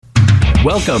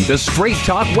Welcome to Straight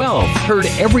Talk Wealth, heard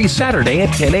every Saturday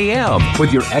at 10 a.m.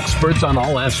 with your experts on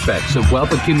all aspects of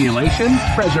wealth accumulation,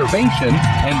 preservation,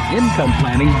 and income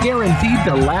planning guaranteed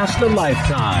to last a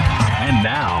lifetime. And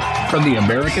now, from the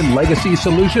American Legacy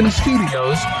Solutions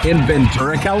Studios in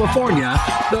Ventura, California,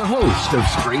 the host of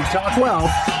Straight Talk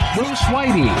Wealth, Bruce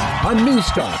Whitey, on News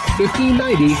Talk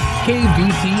 1590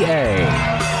 KVTA.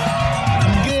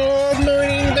 Good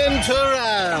morning, Ventura.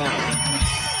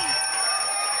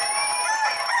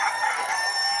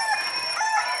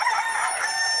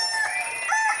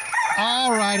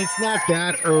 All right, it's not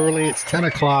that early. It's 10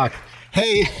 o'clock.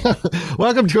 Hey,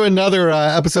 welcome to another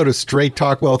episode of Straight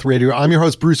Talk Wealth Radio. I'm your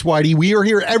host, Bruce Whitey. We are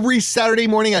here every Saturday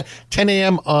morning at 10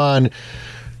 a.m. on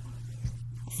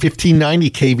 1590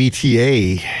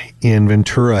 KVTA in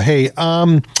Ventura. Hey,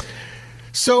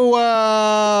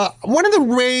 so one of the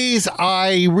ways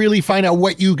I really find out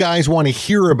what you guys want to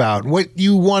hear about, what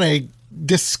you want to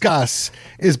discuss,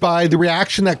 is by the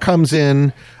reaction that comes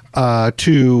in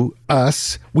to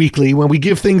us weekly when we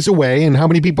give things away, and how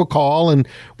many people call and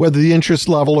whether the interest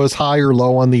level is high or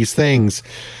low on these things.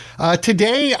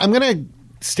 Today, I'm going to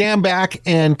stand back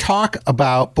and talk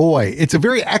about, it's a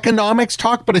very economics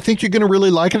talk, but I think you're going to really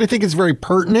like it. I think it's very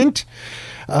pertinent.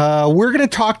 We're going to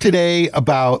talk today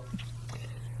about,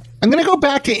 I'm going to go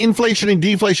back to inflation and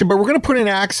deflation, but we're going to put an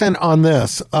accent on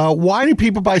this. Why do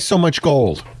people buy so much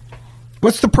gold?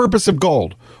 What's the purpose of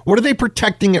gold? What are they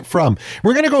protecting it from?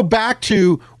 We're going to go back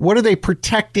to what are they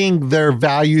protecting their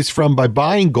values from by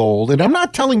buying gold? And I'm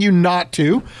not telling you not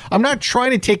to. I'm not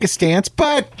trying to take a stance,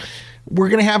 but we're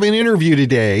going to have an interview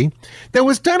today that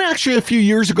was done actually a few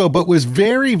years ago, but was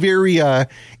very, very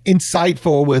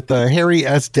insightful with Harry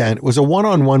S. Dent. It was a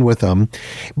one-on-one with him,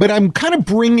 but I'm kind of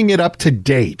bringing it up to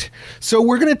date. So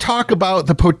we're going to talk about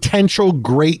the potential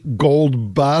great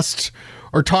gold bust,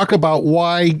 or talk about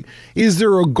why is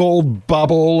there a gold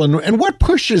bubble and what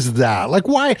pushes that? Like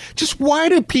why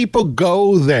do people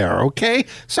go there? Okay.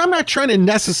 So I'm not trying to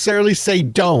necessarily say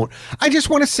don't. I just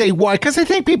want to say why, because I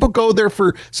think people go there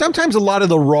for sometimes a lot of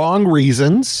the wrong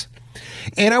reasons.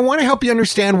 And I want to help you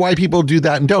understand why people do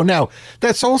that and don't. Now,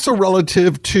 that's also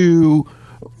relative to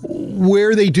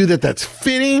where they do that's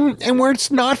fitting and where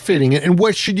it's not fitting, and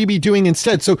what should you be doing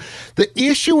instead. So the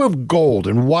issue of gold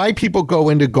and why people go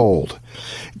into gold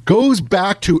goes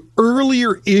back to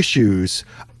earlier issues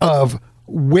of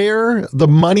where the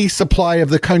money supply of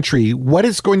the country, what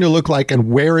it's going to look like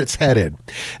and where it's headed.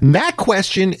 And that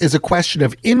question is a question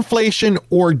of inflation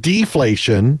or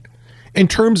deflation in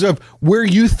terms of where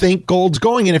you think gold's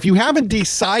going. And if you haven't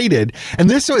decided, and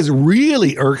this always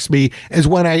really irks me, is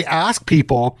when I ask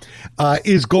people,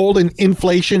 is gold an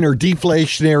inflation or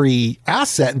deflationary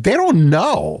asset? They don't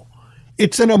know.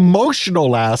 It's an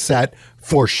emotional asset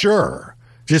for sure.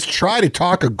 Just try to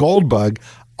talk a gold bug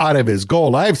out of his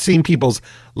gold. I've seen people's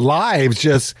lives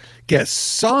just get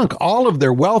sunk, all of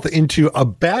their wealth, into a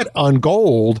bet on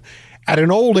gold at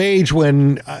an old age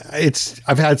when I've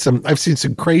seen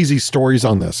some crazy stories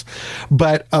on this,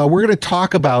 but we're going to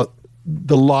talk about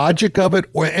the logic of it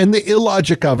and the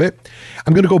illogic of it.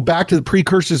 I'm going to go back to the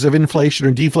precursors of inflation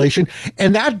or deflation,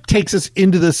 and that takes us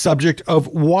into the subject of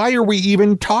why are we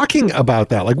even talking about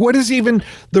that? Like, what is even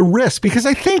the risk? Because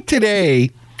I think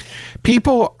today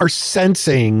people are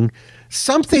sensing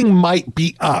something might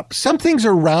be up. Something's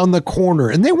around the corner,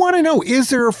 and they want to know, is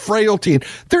there a frailty? And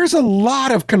there's a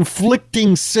lot of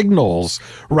conflicting signals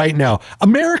right now.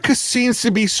 America seems to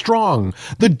be strong.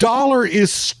 The dollar is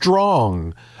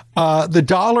strong. The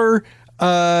dollar,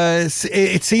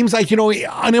 it seems like,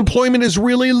 unemployment is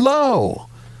really low.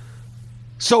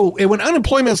 So when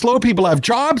unemployment is low, people have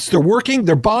jobs, they're working,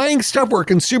 they're buying stuff. We're a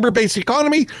consumer-based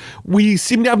economy. We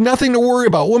seem to have nothing to worry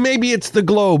about. Well, maybe it's the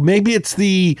globe. Maybe it's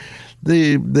the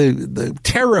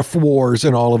tariff wars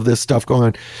and all of this stuff going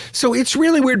on. So it's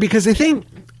really weird, because I think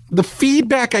the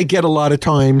feedback I get a lot of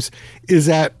times is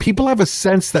that people have a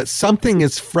sense that something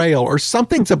is frail or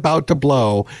something's about to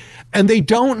blow, and they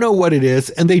don't know what it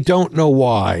is and they don't know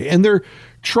why. And they're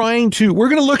we're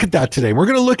going to look at that today. We're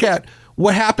going to look at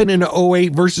what happened in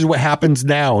 '08 versus what happens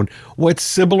now, and what's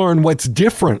similar and what's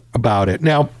different about it.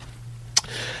 Now,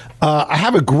 I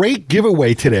have a great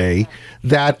giveaway today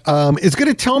that is going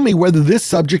to tell me whether this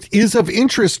subject is of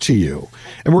interest to you.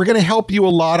 And we're going to help you a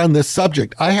lot on this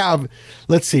subject. I've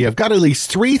got at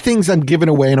least 3 things I'm giving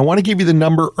away, and I want to give you the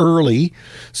number early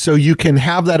so you can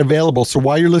have that available. So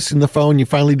while you're listening to the phone, you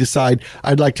finally decide,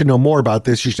 I'd like to know more about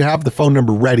this. You should have the phone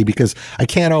number ready, because I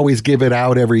can't always give it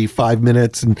out every 5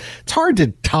 minutes. And it's hard to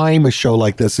time a show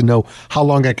like this and know how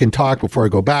long I can talk before I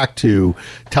go back to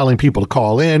telling people to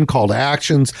call in, call to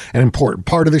actions, an important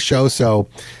part of the show. So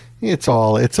It's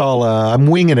all, I'm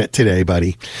winging it today,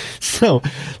 buddy. So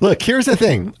look, here's the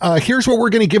thing. Here's what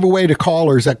we're going to give away to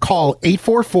callers that call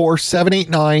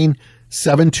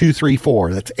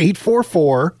 844-789-7234. That's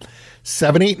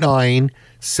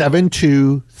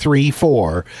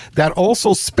 844-789-7234. That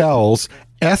also spells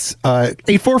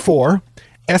 844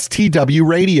 STW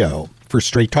radio. For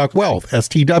Straight Talk Wealth,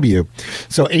 STW.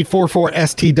 So 844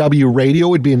 STW radio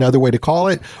would be another way to call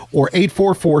it, or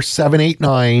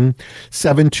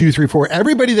 844-789-7234.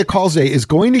 Everybody that calls today is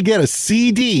going to get a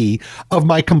CD of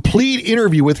my complete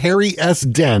interview with Harry S.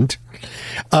 Dent,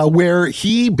 where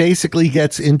he basically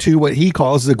gets into what he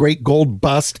calls the great gold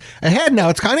bust ahead. Now,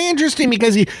 it's kind of interesting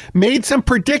because he made some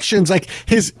predictions, like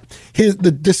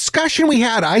the discussion we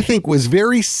had, I think, was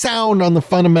very sound on the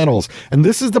fundamentals. And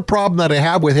this is the problem that I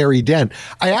have with Harry Dent.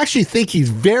 I actually think he's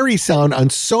very sound on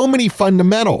so many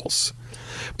fundamentals.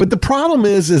 But the problem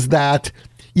is that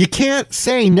you can't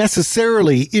say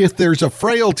necessarily if there's a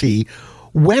frailty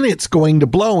when it's going to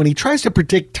blow. And he tries to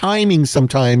predict timing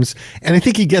sometimes, and I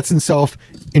think he gets himself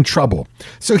in trouble.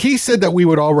 So he said that we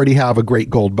would already have a great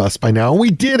gold bust by now, and we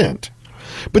didn't.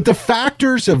 But the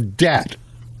factors of debt,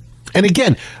 and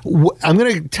again, I'm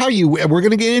going to tell you, we're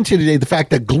going to get into today the fact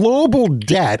that global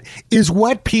debt is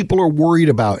what people are worried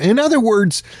about. In other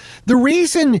words, the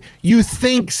reason you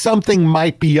think something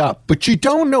might be up, but you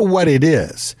don't know what it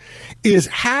is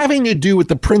having to do with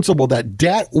the principle that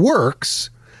debt works.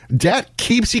 Debt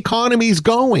keeps economies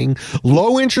going.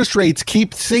 Low interest rates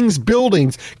keep things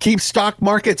building, keep stock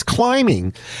markets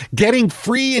climbing. Getting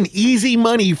free and easy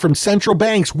money from central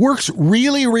banks works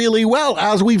really, really well,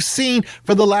 as we've seen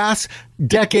for the last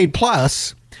decade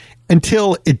plus,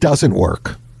 until it doesn't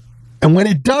work. And when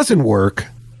it doesn't work,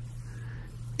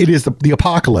 it is the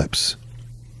apocalypse.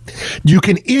 You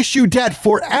can issue debt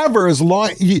forever as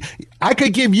long. I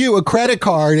could give you a credit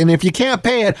card, and if you can't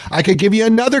pay it, I could give you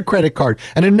another credit card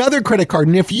and another credit card.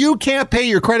 And if you can't pay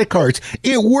your credit cards,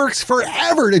 it works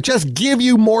forever to just give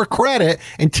you more credit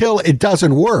until it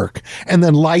doesn't work. And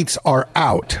then lights are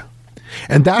out.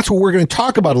 And that's what we're going to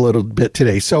talk about a little bit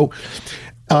today. So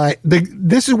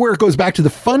this is where it goes back to the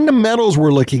fundamentals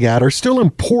we're looking at are still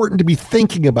important to be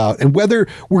thinking about, and whether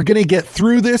we're going to get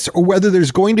through this or whether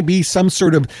there's going to be some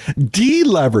sort of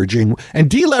deleveraging. And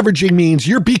deleveraging means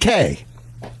you're BK.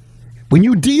 When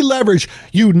you deleverage,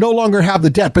 you no longer have the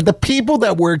debt, but the people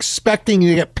that were expecting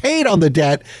to get paid on the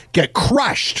debt get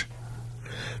crushed.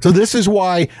 So this is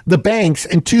why the banks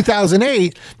in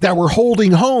 2008 that were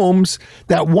holding homes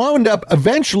that wound up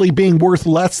eventually being worth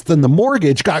less than the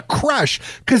mortgage got crushed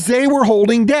because they were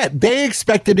holding debt. They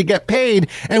expected to get paid,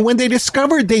 and when they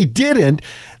discovered they didn't,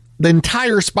 the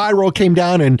entire spiral came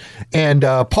down, and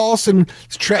Paulson,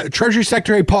 Treasury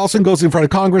Secretary Paulson, goes in front of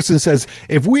Congress and says,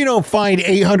 if we don't find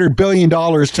 $800 billion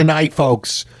tonight,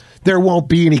 folks, there won't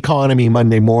be an economy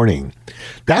Monday morning.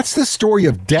 That's the story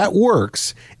of debt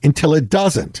works until it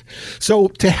doesn't. So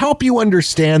to help you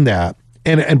understand that,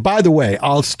 and by the way,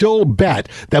 I'll still bet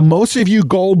that most of you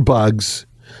gold bugs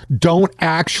don't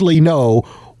actually know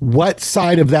what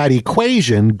side of that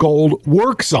equation gold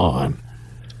works on.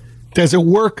 Does it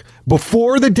work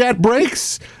before the debt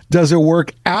breaks? Does it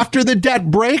work after the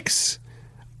debt breaks?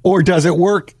 Or does it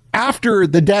work after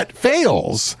the debt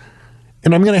fails?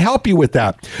 And I'm going to help you with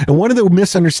that. And one of the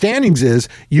misunderstandings is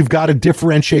you've got to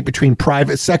differentiate between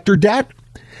private sector debt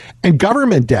and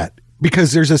government debt,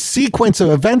 because there's a sequence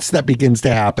of events that begins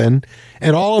to happen.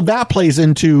 And all of that plays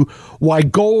into why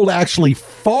gold actually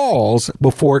falls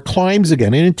before it climbs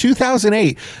again. And in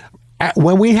 2008,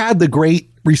 when we had the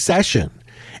Great Recession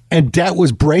and debt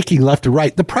was breaking left and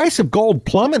right, the price of gold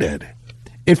plummeted.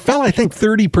 It fell, I think,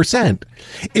 30%.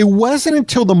 It wasn't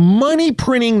until the money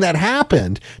printing that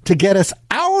happened to get us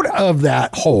out of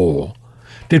that hole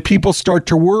did people start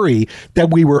to worry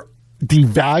that we were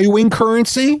devaluing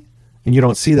currency. And you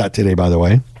don't see that today, by the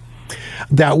way,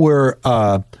 that we're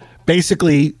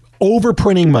basically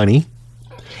overprinting money,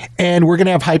 and we're going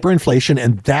to have hyperinflation.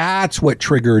 And that's what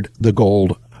triggered the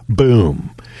gold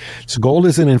boom. So gold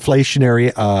is an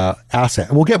inflationary asset,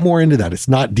 and we'll get more into that. It's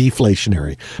not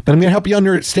deflationary, but I'm going to help you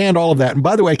understand all of that. And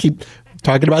by the way, I keep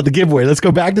talking about the giveaway. Let's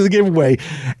go back to the giveaway.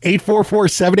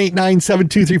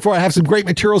 844-789-7234. I have some great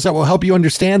materials that will help you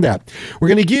understand that. We're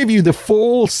going to give you the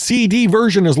full CD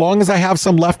version, as long as I have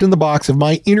some left in the box, of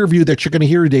my interview that you're going to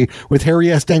hear today with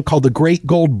Harry S. Dent, called The Great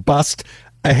Gold Bust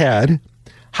Ahead.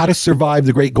 How to Survive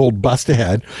the Great Gold Bust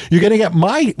Ahead. You're going to get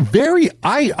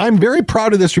I'm very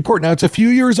proud of this report. Now, it's a few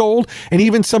years old, and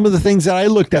even some of the things that I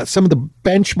looked at, some of the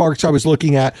benchmarks I was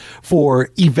looking at for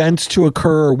events to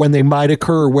occur, or when they might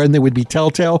occur, or when they would be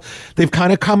telltale, they've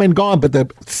kind of come and gone. But the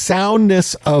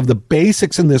soundness of the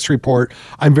basics in this report,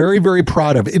 I'm very, very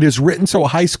proud of. It is written so a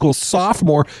high school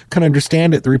sophomore can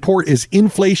understand it. The report is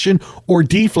Inflation or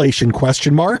Deflation, ?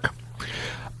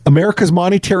 America's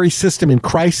monetary system in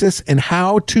crisis and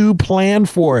how to plan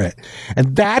for it.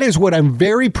 And that is what I'm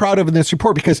very proud of in this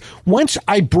report, because once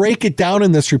I break it down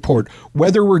in this report,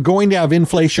 whether we're going to have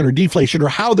inflation or deflation or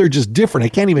how they're just different, I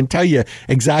can't even tell you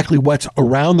exactly what's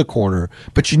around the corner,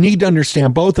 but you need to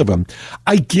understand both of them.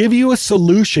 I give you a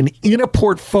solution in a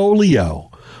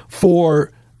portfolio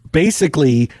for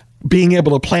basically being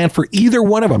able to plan for either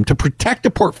one of them, to protect a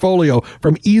portfolio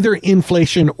from either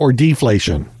inflation or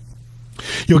deflation.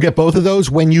 You'll get both of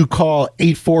those when you call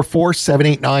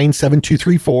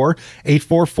 844-789-7234,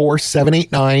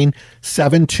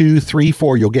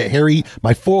 844-789-7234. You'll get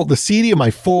the CD of my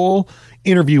full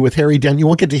interview with Harry Dent. You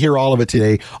won't get to hear all of it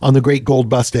today on the Great Gold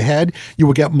Bust Ahead. You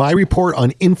will get my report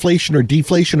on inflation or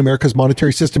deflation, America's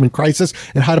monetary system in crisis,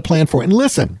 and how to plan for it. And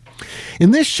listen, in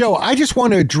this show, I just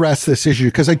want to address this issue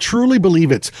because I truly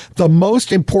believe it's the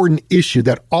most important issue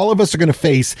that all of us are going to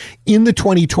face in the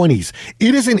 2020s.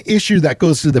 It is an issue that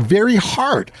goes to the very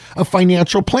heart of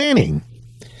financial planning,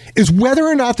 is whether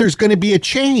or not there's going to be a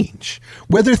change,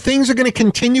 whether things are going to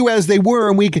continue as they were,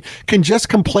 and we can just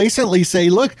complacently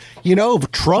say, look,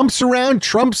 if Trump's around,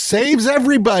 Trump saves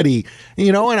everybody,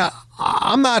 and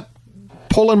I'm not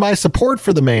pulling my support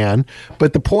for the man,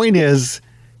 but the point is,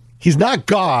 he's not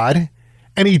God,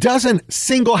 and he doesn't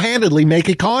single-handedly make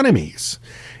economies.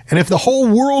 And if the whole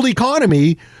world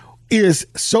economy is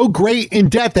so great in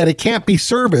debt that it can't be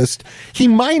serviced, he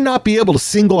might not be able to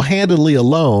single-handedly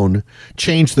alone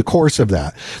change the course of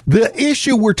that. The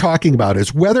issue we're talking about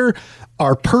is whether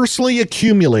our personally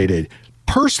accumulation,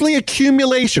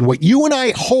 what you and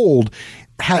I hold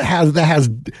that has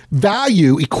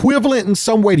value equivalent in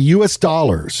some way to US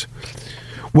dollars,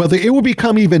 whether it will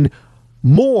become even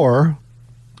more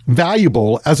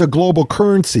valuable as a global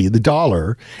currency, the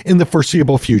dollar, in the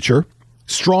foreseeable future,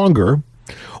 stronger,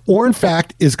 or in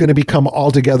fact is going to become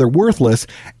altogether worthless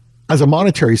as a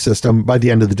monetary system by the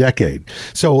end of the decade.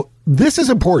 So this is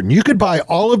important. You could buy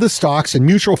all of the stocks and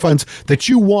mutual funds that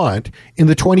you want in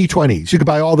the 2020s. You could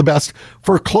buy all the best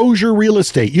foreclosure real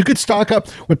estate. You could stock up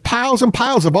with piles and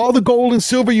piles of all the gold and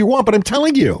silver you want. But I'm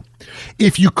telling you,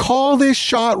 if you call this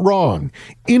shot wrong,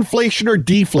 inflation or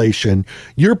deflation,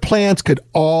 your plans could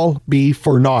all be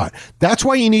for naught. That's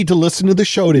why you need to listen to the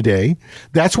show today.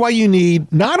 That's why you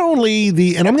need not only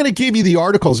and I'm going to give you the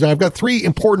articles. Now, I've got 3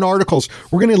 important articles.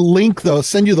 We're going to link those,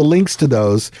 send you the links to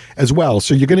those as well.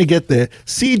 So you're going to get the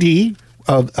CD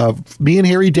of me and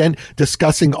Harry Dent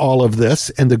discussing all of this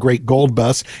and the Great Gold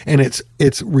Bust and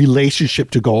its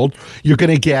relationship to gold. You're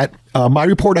going to get my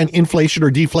report on inflation or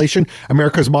deflation,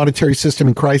 America's monetary system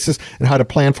in crisis, and how to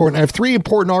plan for it. And I have 3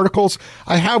 important articles.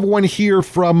 I have one here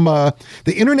from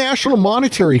the International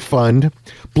Monetary Fund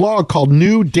blog called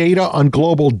New Data on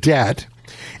Global Debt.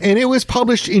 And it was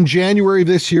published in January of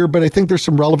this year, but I think there's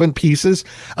some relevant pieces.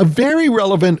 A very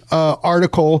relevant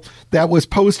article that was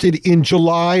posted in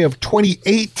July of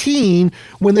 2018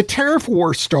 when the tariff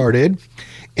war started.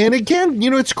 And again,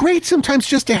 it's great sometimes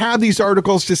just to have these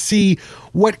articles to see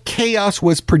what chaos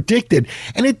was predicted.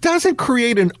 And it doesn't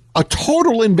create a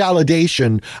total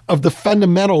invalidation of the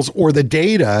fundamentals or the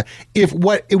data if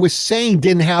what it was saying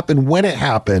didn't happen when it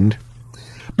happened.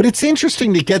 But it's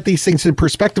interesting to get these things in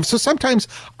perspective. So sometimes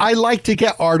I like to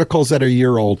get articles that are a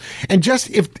year old. And just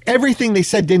if everything they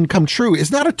said didn't come true,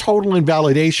 it's not a total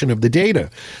invalidation of the data.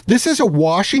 This is a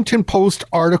Washington Post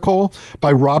article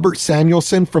by Robert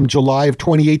Samuelson from July of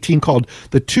 2018 called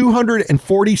The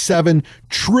 $247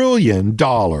 Trillion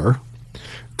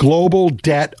Global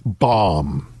Debt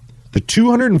Bomb. The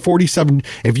 247,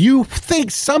 if you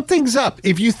think something's up,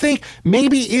 if you think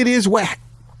maybe it is what,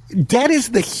 debt is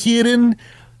the hidden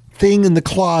thing in the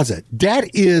closet. Debt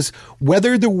is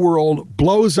whether the world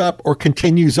blows up or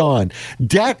continues on.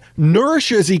 Debt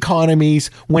nourishes economies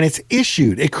when it's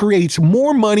issued. It creates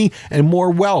more money and more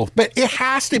wealth, but it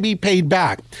has to be paid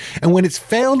back. And when it's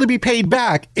failed to be paid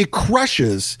back, it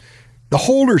crushes the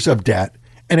holders of debt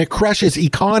and it crushes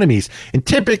economies. And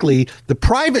typically, the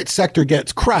private sector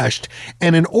gets crushed,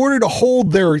 and in order to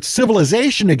hold their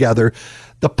civilization together,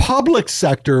 the public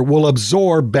sector will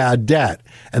absorb bad debt.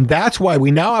 And that's why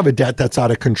we now have a debt that's out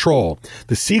of control.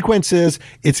 The sequence is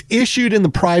it's issued in the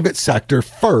private sector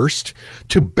first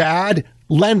to bad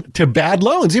lend to bad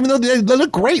loans, even though they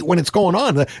look great when it's going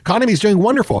on. The economy is doing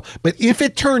wonderful. But if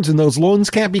it turns and those loans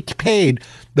can't be paid,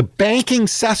 the banking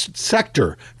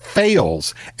sector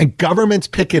fails and governments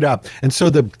pick it up. And so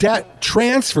the debt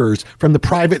transfers from the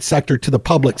private sector to the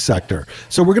public sector.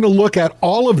 So we're going to look at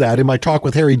all of that in my talk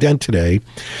with Harry Dent today.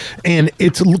 And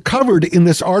it's covered in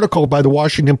this article by the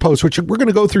Washington Post, which we're going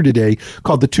to go through today,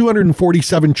 called The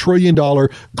 $247 Trillion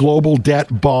Global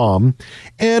Debt Bomb.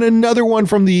 And another one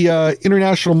from the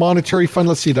International Monetary Fund.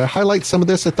 Let's see, to highlight some of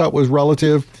this I thought was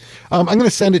relative. I'm going to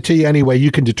send it to you anyway.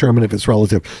 You can determine if it's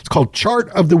relative. It's called Chart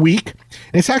of the Week.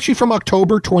 And it's actually from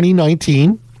October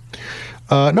 2019.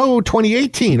 No,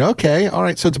 2018. Okay. All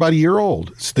right. So it's about a year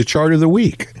old. It's the Chart of the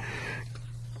Week.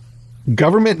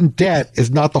 Government and debt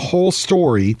is not the whole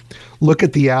story. Look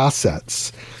at the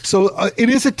assets. So it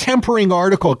is a tempering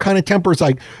article. It kind of tempers,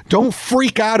 like, don't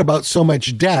freak out about so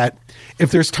much debt if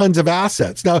there's tons of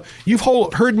assets. Now, you've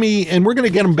heard me, and we're going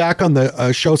to get him back on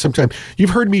the show sometime.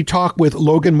 You've heard me talk with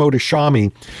Logan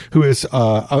Mohtashami, who is,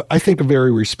 I think, a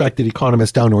very respected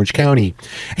economist down in Orange County.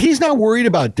 He's not worried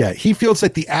about debt. He feels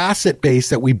that the asset base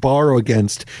that we borrow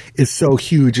against is so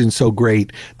huge and so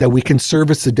great that we can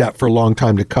service the debt for a long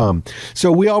time to come.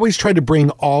 So we always try to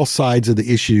bring all sides of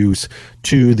the issues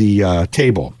to the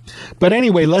table. But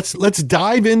anyway, let's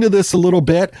dive into this a little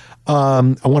bit. I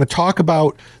want to talk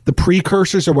about the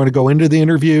precursors. I want to go into the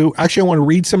interview. Actually, I want to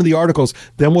read some of the articles.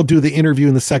 Then we'll do the interview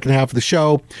in the second half of the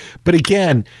show. But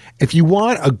again, if you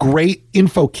want a great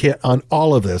info kit on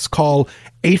all of this, call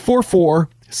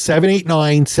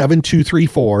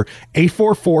 844-789-7234,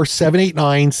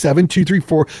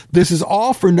 844-789-7234. This is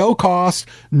all for no cost,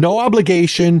 no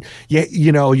obligation.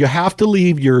 You have to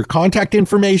leave your contact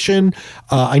information.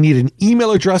 I need an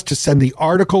email address to send the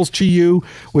articles to you,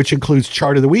 which includes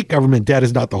Chart of the Week, Government Debt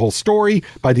is Not the Whole Story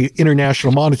by the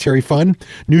International Monetary Fund,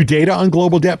 New Data on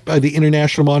Global Debt by the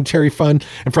International Monetary Fund,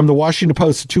 and from the Washington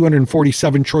Post, the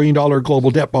 $247 trillion global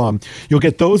debt bomb. You'll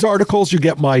get those articles. You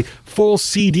get my full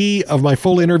CD of my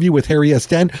full interview with Harry S.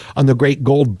 Dent on the great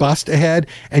gold bust ahead.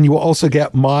 And you will also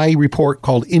get my report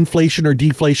called Inflation or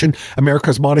Deflation,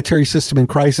 America's Monetary System in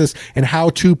Crisis, and how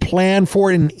to plan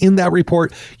for it. And in that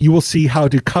report, you will see how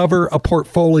to cover a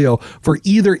portfolio for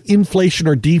either inflation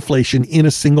or deflation in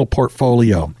a single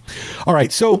portfolio. All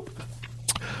right, so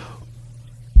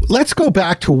let's go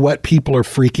back to what people are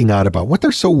freaking out about, what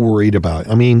they're so worried about.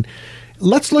 I mean,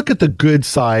 let's look at the good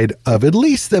side of at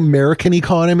least the American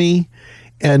economy.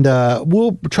 And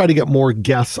we'll try to get more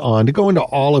guests on to go into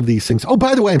all of these things. Oh,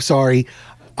 by the way, I'm sorry.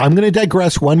 I'm going to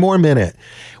digress one more minute.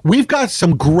 We've got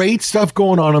some great stuff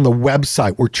going on the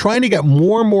website. We're trying to get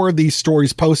more and more of these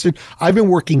stories posted. I've been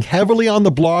working heavily on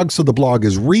the blog, so the blog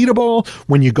is readable.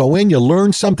 When you go in, you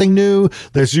learn something new.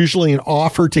 There's usually an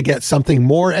offer to get something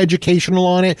more educational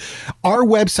on it. Our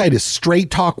website is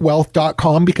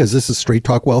straighttalkwealth.com, because this is Straight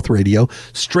Talk Wealth Radio,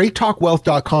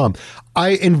 straighttalkwealth.com.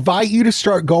 I invite you to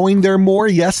start going there more.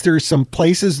 Yes, there's some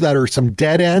places that are some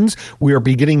dead ends. We are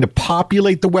beginning to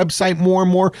populate the website more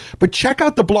and more, but check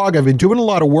out the blog. I've been doing a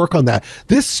lot of work on that.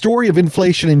 This story of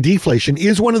inflation and deflation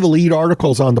is one of the lead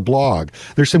articles on the blog.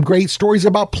 There's some great stories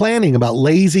about planning, about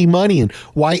lazy money, and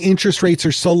why interest rates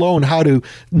are so low and how to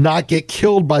not get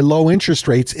killed by low interest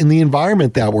rates in the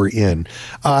environment that we're in.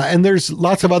 And there's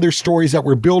lots of other stories that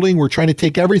we're building. We're trying to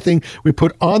take everything we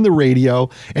put on the radio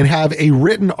and have a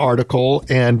written article,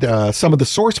 and some of the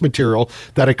source material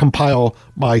that I compile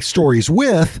my stories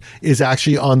with is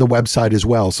actually on the website as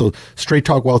well. So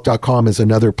straighttalkwealth.com is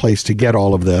another place to get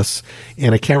all of this.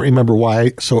 And I can't remember why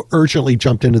I so urgently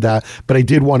jumped into that, but I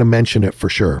did want to mention it for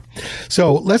sure.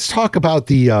 So let's talk about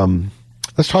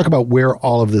where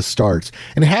all of this starts.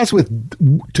 And it has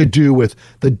to do with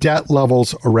the debt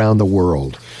levels around the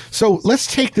world. So let's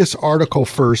take this article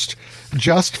first,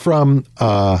 just from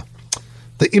the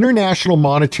International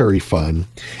Monetary Fund.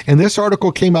 And this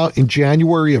article came out in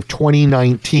January of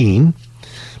 2019.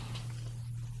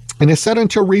 And it said,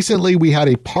 until recently, we had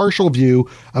a partial view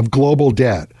of global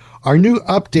debt. Our new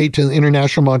update to the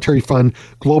International Monetary Fund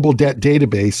Global Debt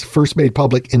Database, first made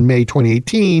public in May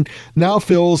 2018, now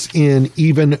fills in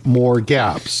even more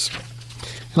gaps.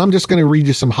 And I'm just going to read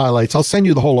you some highlights. I'll send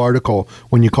you the whole article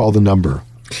when you call the number.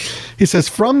 He says,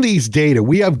 from these data,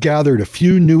 we have gathered a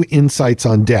few new insights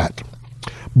on debt.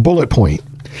 Bullet point: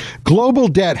 global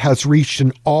debt has reached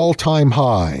an all-time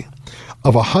high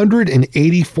of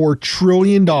 $184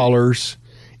 trillion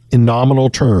in nominal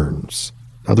terms.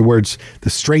 In other words, the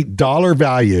straight dollar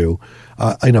value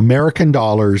in American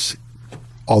dollars,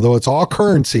 although it's all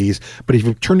currencies, but if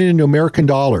you turn it into American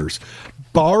dollars,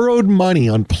 borrowed money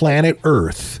on planet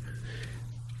Earth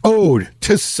owed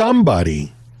to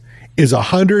somebody is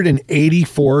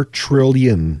 $184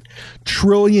 trillion.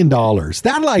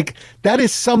 That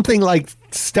is something like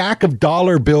stack of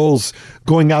dollar bills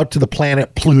going out to the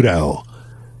planet Pluto.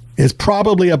 Is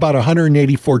probably about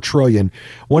 184 trillion.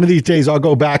 One of these days, I'll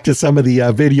go back to some of the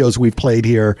videos we've played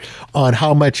here on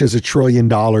how much is $1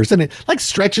 trillion, and it like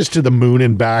stretches to the moon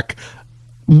and back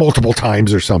multiple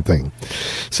times or something.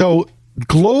 So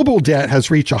global debt has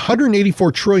reached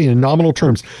 184 trillion in nominal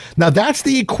terms. Now that's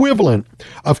the equivalent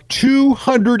of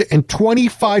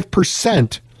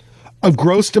 225% of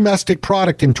gross domestic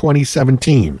product in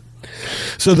 2017.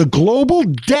 So the global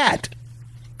debt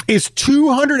is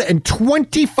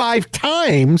 225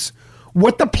 times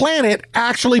what the planet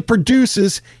actually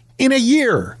produces in a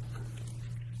year.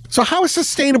 So how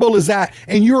sustainable is that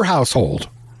in your household?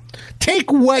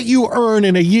 Take what you earn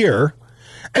in a year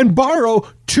and borrow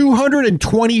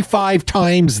 225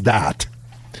 times that,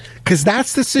 because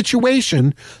that's the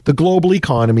situation the global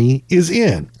economy is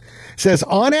in. It says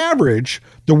on average,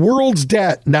 the world's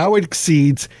debt now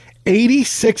exceeds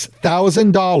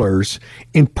 $86,000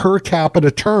 in per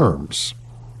capita terms,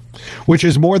 which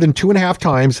is more than 2.5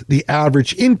 times the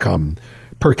average income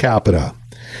per capita.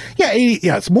 Yeah,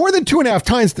 it's more than 2.5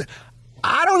 times.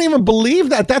 I don't even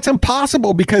believe that. That's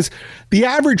impossible because the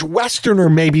average Westerner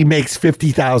maybe makes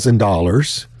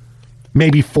 $50,000,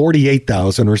 maybe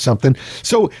 $48,000 or something.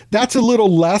 So that's a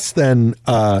little less than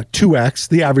 2x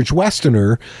the average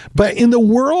Westerner. But in the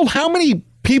world, how many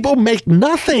people make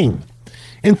nothing?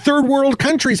 In third world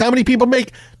countries, how many people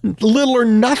make little or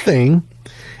nothing?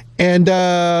 And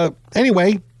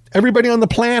anyway, everybody on the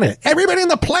planet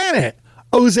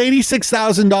owes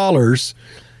 $86,000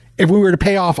 if we were to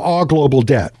pay off all global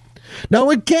debt.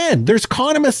 Now, again, there's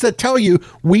economists that tell you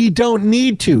we don't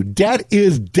need to. Debt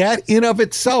is debt in of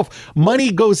itself.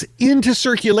 Money goes into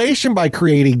circulation by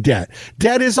creating debt.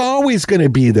 Debt is always going to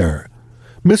be there.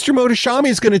 Mr. Mohtashami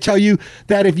is going to tell you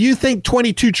that if you think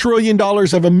 $22 trillion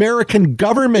of American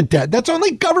government debt, that's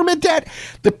only government debt,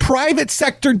 the private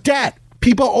sector debt,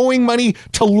 people owing money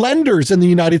to lenders in the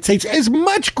United States is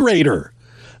much greater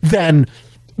than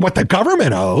what the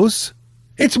government owes.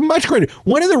 It's much greater.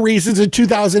 One of the reasons in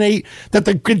 2008 that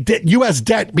the U.S.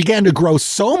 debt began to grow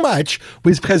so much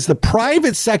was because the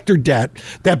private sector debt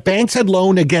that banks had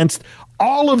loaned against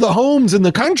all of the homes in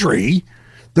the country,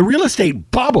 the real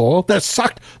estate bubble that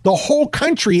sucked the whole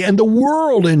country and the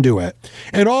world into it,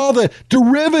 and all the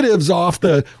derivatives off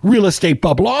the real estate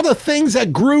bubble, all the things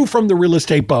that grew from the real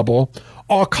estate bubble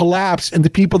all collapsed, and the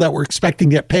people that were expecting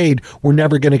to get paid were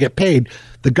never going to get paid.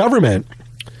 The government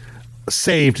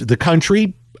saved the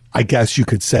country, I guess you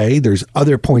could say. There's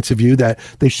other points of view that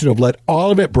they should have let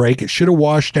all of it break. It should have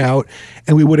washed out,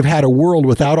 and we would have had a world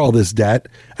without all this debt,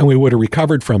 and we would have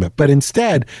recovered from it. But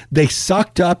instead, they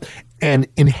sucked up and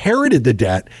inherited the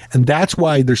debt, and that's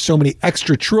why there's so many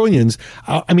extra trillions.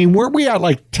 I mean, weren't we at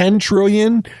like 10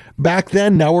 trillion back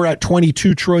then? Now we're at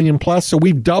 22 trillion plus, so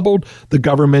we've doubled the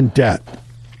government debt.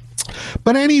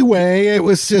 But anyway, it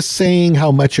was just saying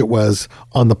how much it was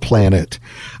on the planet.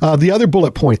 The other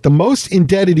bullet point, the most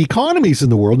indebted economies in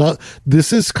the world. Now,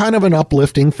 this is kind of an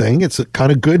uplifting thing. It's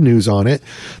kind of good news on it.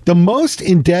 The most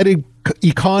indebted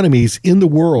economies in the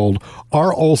world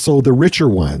are also the richer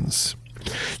ones.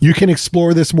 You can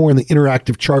explore this more in the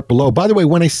interactive chart below. By the way,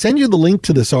 when I send you the link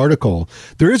to this article,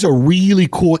 there is a really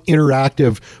cool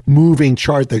interactive moving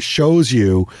chart that shows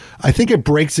you, I think it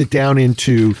breaks it down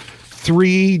into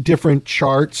 3 different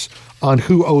charts on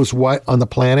who owes what on the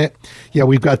planet. Yeah,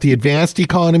 we've got the advanced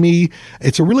economy.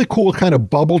 It's a really cool kind of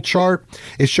bubble chart.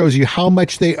 It shows you how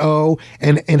much they owe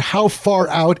and how far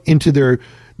out into their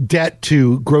debt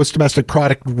to gross domestic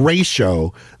product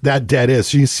ratio that debt is.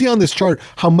 So you see on this chart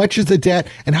how much is the debt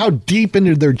and how deep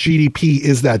into their GDP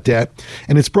is that debt.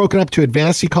 And it's broken up to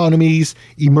advanced economies,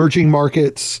 emerging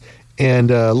markets, and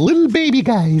little baby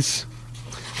guys.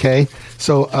 Okay,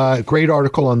 so great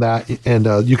article on that, and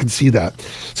you can see that.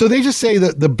 So they just say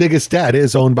that the biggest debt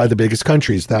is owned by the biggest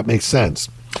countries. That makes sense.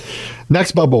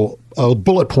 Next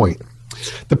bullet point.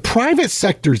 The private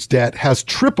sector's debt has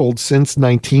tripled since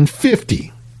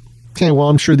 1950. Okay, well,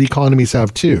 I'm sure the economies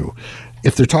have too.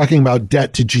 If they're talking about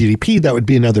debt to GDP, that would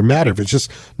be another matter. If it's just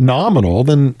nominal,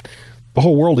 then the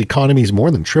whole world economy has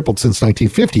more than tripled since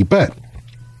 1950. But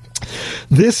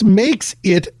this makes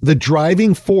it the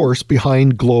driving force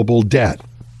behind global debt.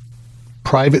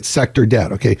 Private sector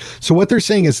debt. Okay, so what they're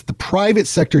saying is the private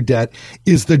sector debt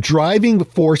is the driving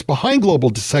force behind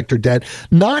global sector debt,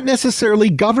 not necessarily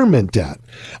government debt.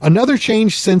 Another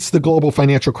change since the global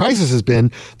financial crisis has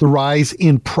been the rise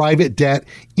in private debt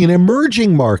in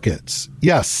emerging markets.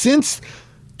 Yes, since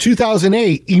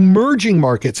 2008, emerging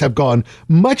markets have gone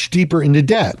much deeper into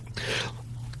debt.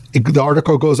 The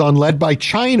article goes on, led by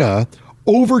China,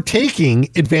 overtaking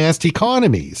advanced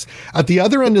economies. At the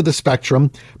other end of the spectrum,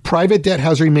 private debt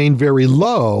has remained very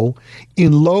low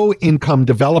in low-income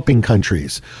developing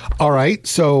countries. All right,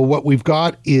 so what we've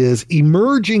got is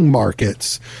emerging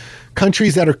markets.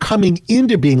 Countries that are coming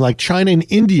into being, like China and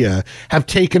India, have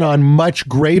taken on much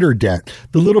greater debt.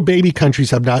 The little baby countries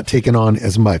have not taken on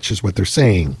as much, is what they're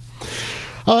saying.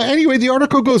 Anyway, the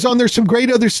article goes on. There's some great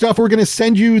other stuff. We're going to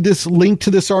send you this link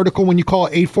to this article when you call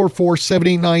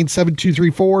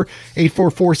 844-789-7234,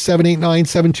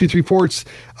 844-789-7234. It's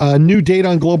new data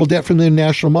on global debt from the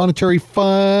International Monetary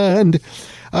Fund.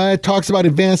 It talks about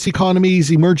advanced economies,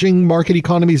 emerging market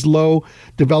economies, low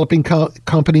developing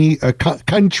countries.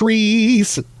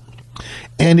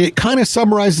 And it kind of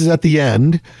summarizes at the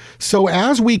end. So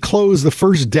as we close the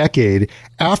first decade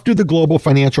after the global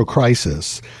financial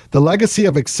crisis, the legacy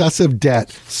of excessive debt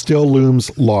still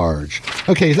looms large.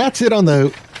 Okay, that's it on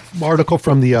the article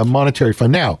from the Monetary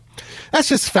Fund. Now, that's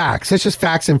just facts. That's just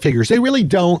facts and figures. They really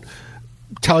don't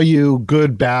tell you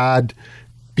good, bad,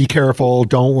 be careful,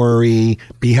 don't worry,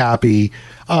 be happy.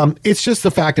 It's just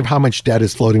the fact of how much debt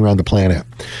is floating around the planet.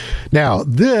 Now,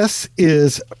 this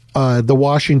is the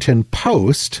Washington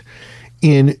Post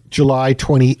in July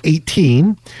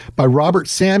 2018 by Robert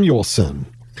Samuelson.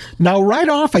 Now, right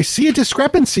off, I see a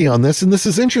discrepancy on this, and this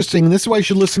is interesting. And this is why you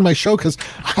should listen to my show, because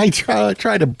I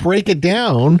try to break it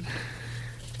down.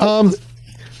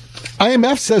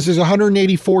 IMF says there's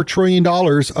 $184 trillion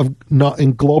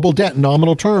in global debt in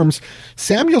nominal terms.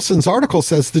 Samuelson's article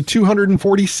says the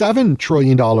 $247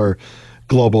 trillion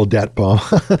global debt bomb.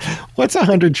 What's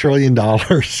 $100 trillion,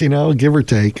 give or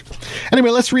take? Anyway,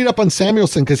 let's read up on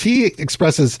Samuelson, because he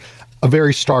expresses a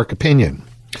very stark opinion.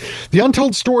 The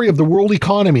untold story of the world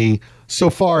economy, so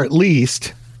far at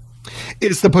least,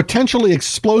 is the potentially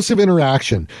explosive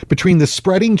interaction between the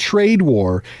spreading trade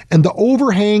war and the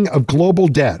overhang of global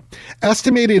debt,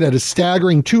 estimated at a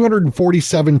staggering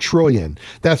 $247 trillion.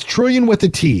 That's trillion with a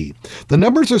T. The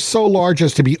numbers are so large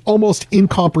as to be almost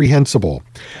incomprehensible.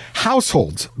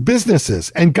 Households,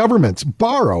 businesses, and governments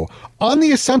borrow on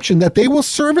the assumption that they will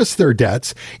service their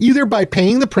debts either by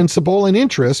paying the principal and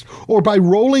interest or by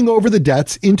rolling over the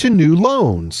debts into new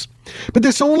loans. But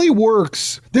this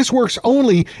works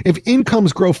only if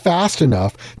incomes grow fast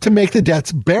enough to make the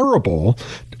debts bearable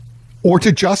or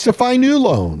to justify new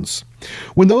loans.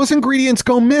 When those ingredients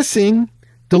go missing,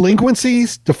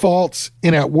 delinquencies, defaults,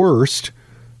 and at worst,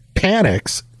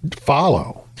 panics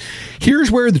follow.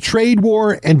 Here's where the trade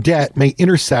war and debt may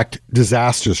intersect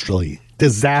disastrously.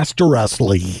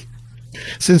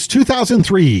 Since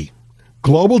 2003,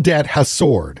 global debt has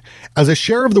soared. As a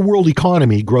share of the world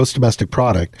economy, gross domestic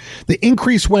product, the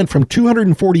increase went from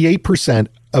 248%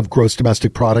 of gross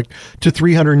domestic product to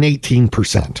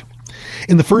 318%.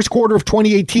 In the first quarter of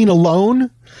 2018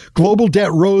 alone, global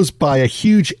debt rose by a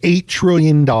huge $8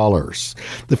 trillion.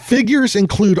 The figures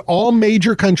include all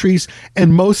major countries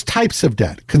and most types of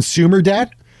debt: consumer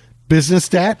debt, business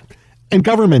debt, and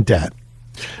government debt.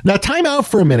 Now, time out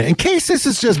for a minute. In case this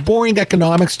is just boring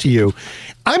economics to you,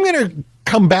 I'm going to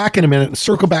come back in a minute and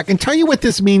circle back and tell you what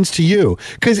this means to you,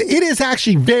 because it is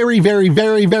actually very, very,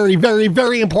 very, very, very,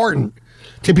 very important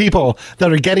to people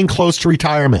that are getting close to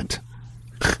retirement.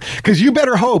 Because you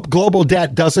better hope global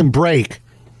debt doesn't break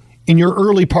in your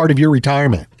early part of your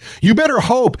retirement. You better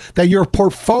hope that your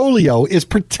portfolio is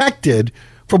protected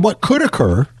from what could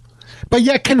occur, but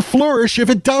yet can flourish if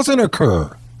it doesn't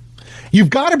occur. You've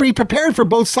got to be prepared for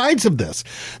both sides of this.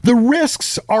 The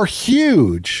risks are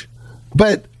huge,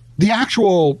 but the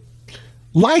actual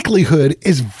likelihood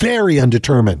is very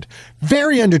undetermined.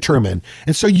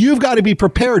 And so you've got to be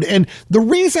prepared. And the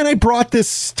reason I brought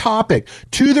this topic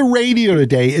to the radio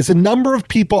today is a number of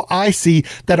people I see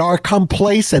that are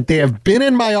complacent. They have been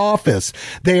in my office.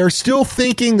 They are still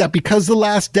thinking that because the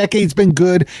last decade's been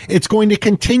good, it's going to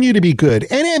continue to be good.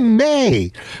 And it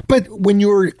may. But when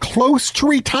you're close to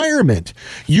retirement,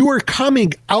 you are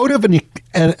coming out of an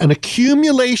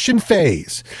accumulation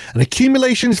phase. An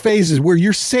accumulation phase is where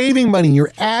you're saving money,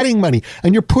 you're adding money,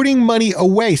 and you're putting money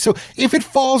away. So if it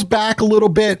falls back a little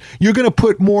bit, you're going to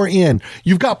put more in.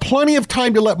 You've got plenty of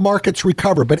time to let markets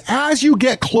recover. But as you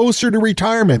get closer to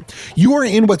retirement, you are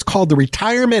in what's called the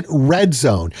retirement red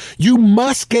zone. You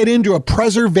must get into a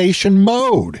preservation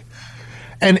mode.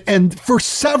 And for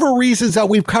several reasons that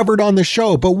we've covered on the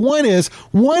show. But one is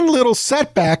one little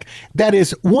setback that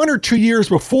is 1 or 2 years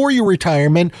before your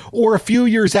retirement or a few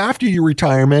years after your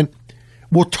retirement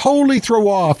will totally throw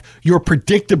off your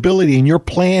predictability and your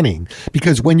planning,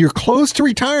 because when you're close to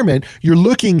retirement, you're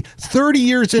looking 30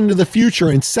 years into the future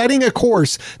and setting a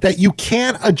course that you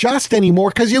can't adjust anymore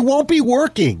because it won't be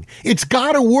working. It's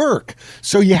got to work.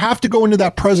 So you have to go into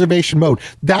that preservation mode.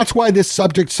 That's why this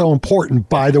subject's so important,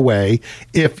 by the way,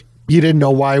 if you didn't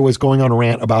know why I was going on a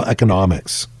rant about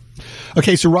economics.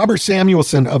 Okay, so Robert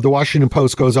Samuelson of the Washington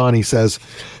Post goes on, he says,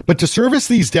 but to service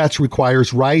these debts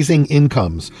requires rising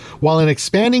incomes, while an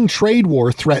expanding trade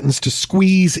war threatens to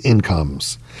squeeze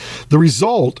incomes. The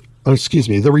resort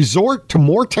to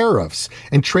more tariffs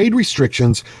and trade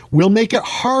restrictions will make it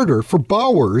harder for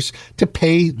borrowers to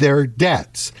pay their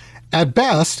debts. At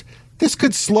best, this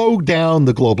could slow down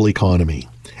the global economy.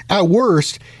 At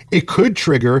worst, it could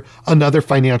trigger another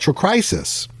financial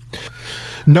crisis.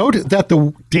 Note that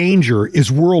the danger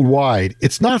is worldwide.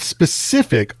 It's not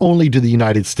specific only to the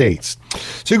United States.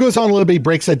 So he goes on a little bit, he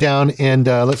breaks that down, and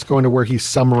let's go into where he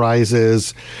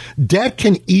summarizes. Debt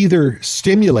can either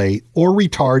stimulate or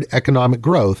retard economic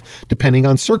growth, depending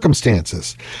on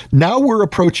circumstances. Now we're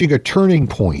approaching a turning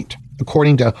point.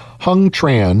 According to Hung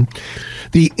Tran,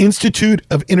 the Institute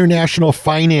of International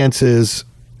Finance's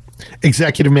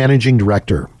executive managing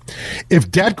director. If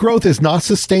debt growth is not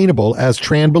sustainable, as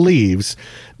Tran believes,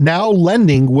 now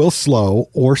lending will slow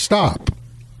or stop.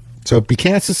 So if you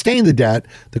can't sustain the debt,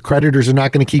 the creditors are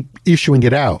not going to keep issuing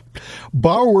it out.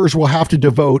 Borrowers will have to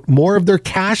devote more of their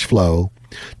cash flow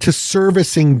to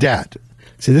servicing debt.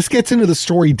 See, this gets into the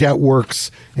story debt works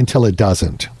until it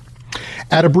doesn't.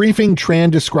 At a briefing,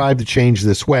 Tran described the change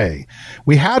this way.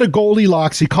 We had a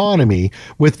Goldilocks economy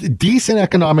with decent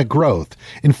economic growth.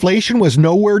 Inflation was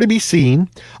nowhere to be seen,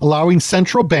 allowing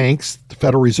central banks, the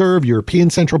Federal Reserve, European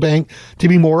Central Bank, to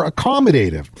be more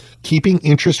accommodative, keeping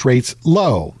interest rates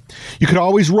low. You could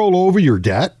always roll over your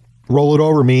debt. Roll it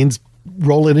over means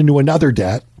roll it into another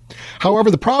debt.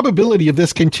 However, the probability of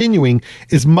this continuing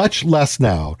is much less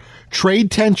now.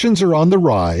 Trade tensions are on the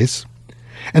rise,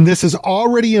 and this has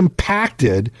already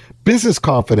impacted business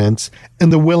confidence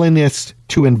and the willingness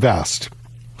to invest.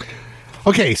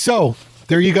 Okay, so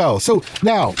there you go. So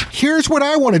now, here's what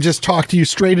I want to just talk to you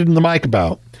straight into the mic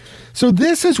about. So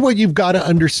this is what you've got to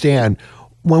understand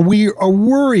when we are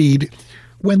worried,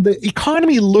 when the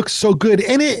economy looks so good,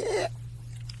 and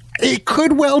it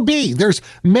could well be. There's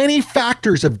many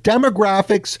factors of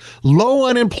demographics, low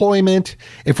unemployment.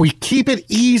 If we keep it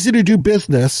easy to do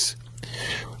business,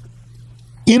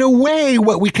 in a way,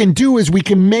 what we can do is we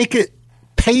can make it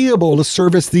payable to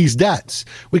service these debts.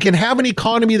 We can have an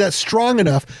economy that's strong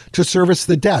enough to service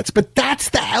the debts. But that's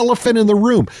the elephant in the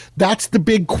room. That's the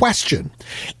big question.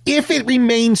 If it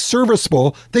remains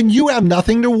serviceable, then you have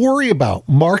nothing to worry about.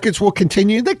 Markets will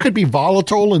continue. They could be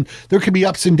volatile and there could be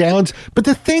ups and downs. But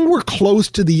the thing we're close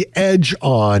to the edge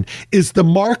on is the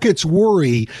markets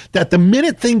worry that the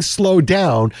minute things slow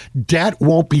down, debt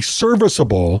won't be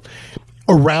serviceable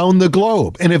around the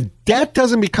globe. And if debt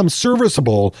doesn't become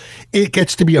serviceable, it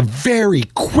gets to be a very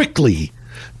quickly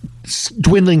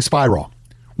dwindling spiral.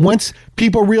 Once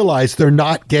people realize they're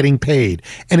not getting paid,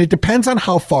 and it depends on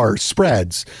how far it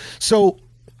spreads. So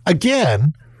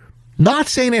again, not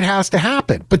saying it has to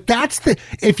happen, but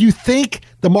if you think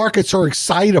the markets are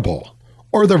excitable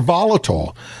or they're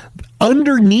volatile,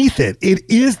 underneath it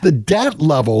is the debt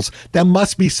levels that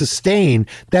must be sustained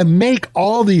that make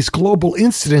all these global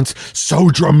incidents so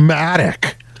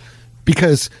dramatic,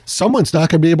 because someone's not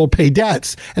going to be able to pay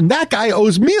debts. And that guy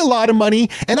owes me a lot of money,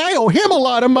 and I owe him a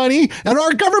lot of money, and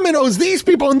our government owes these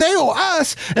people, and they owe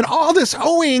us, and all this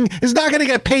owing is not going to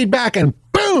get paid back, and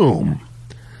boom.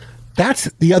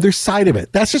 That's the other side of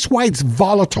it. That's just why it's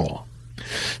volatile.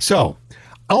 So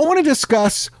I want to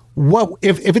discuss what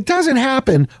if it doesn't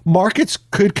happen, markets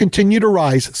could continue to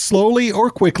rise slowly or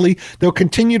quickly. They'll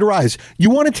continue to rise. You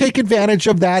want to take advantage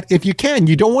of that if you can.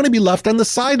 You don't want to be left on the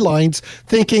sidelines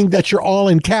thinking that you're all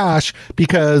in cash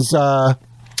because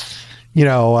you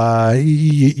don't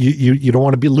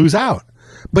want to lose out.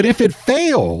 But if it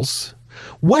fails,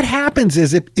 what happens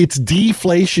is it's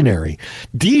deflationary.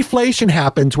 Deflation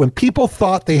happens when people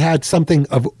thought they had something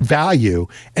of value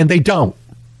and they don't.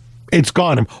 It's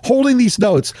gone. I'm holding these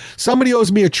notes. Somebody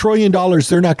owes me $1 trillion.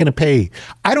 They're not going to pay.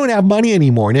 I don't have money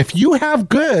anymore. And if you have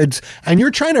goods and you're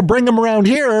trying to bring them around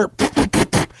here,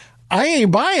 I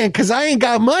ain't buying because I ain't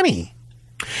got money.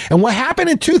 And what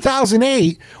happened in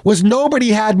 2008 was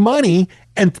nobody had money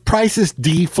and prices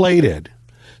deflated.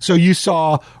 So you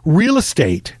saw real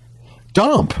estate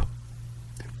dump.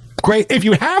 Great. If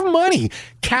you have money,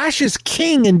 cash is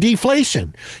king in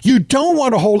deflation. You don't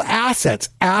want to hold assets.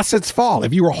 Assets fall.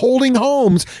 If you were holding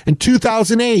homes in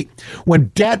 2008,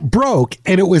 when debt broke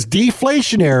and it was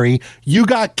deflationary, you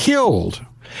got killed.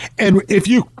 And if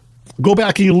you go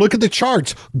back and you look at the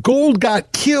charts, gold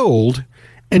got killed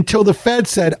until the Fed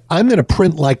said, I'm going to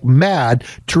print like mad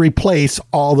to replace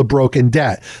all the broken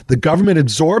debt. The government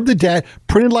absorbed the debt,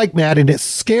 printed like mad, and it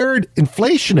scared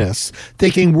inflationists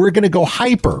thinking we're going to go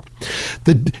hyper.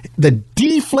 The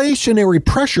deflationary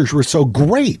pressures were so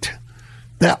great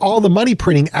that all the money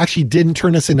printing actually didn't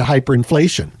turn us into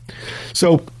hyperinflation.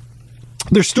 So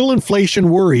there's still inflation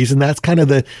worries, and that's kind of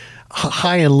the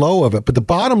high and low of it. But the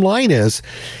bottom line is,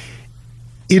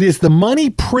 it is the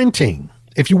money printing.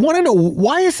 If you want to know,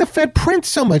 why is the Fed print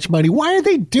so much money? Why are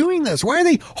they doing this? Why are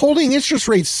they holding interest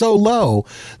rates so low?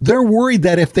 They're worried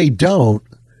that if they don't,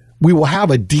 we will have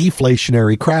a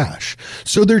deflationary crash.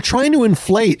 So they're trying to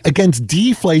inflate against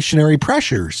deflationary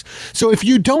pressures. So if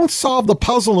you don't solve the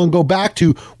puzzle and go back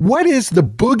to what is the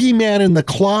boogeyman in the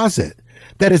closet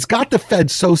that has got the Fed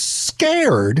so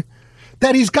scared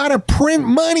that he's got to print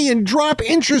money and drop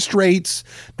interest rates,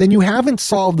 then you haven't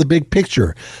solved the big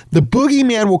picture. The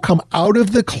boogeyman will come out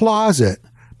of the closet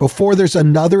before there's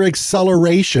another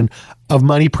acceleration of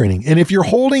money printing. And if you're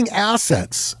holding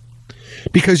assets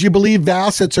because you believe the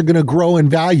assets are going to grow in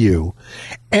value,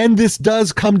 and this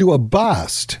does come to a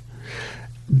bust,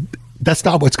 that's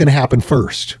not what's going to happen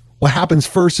first. What happens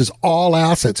first is all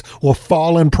assets will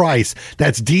fall in price.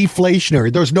 That's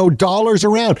deflationary. There's no dollars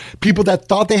around. People that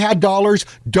thought they had dollars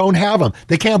don't have them.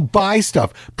 They can't buy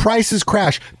stuff. Prices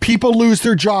crash. People lose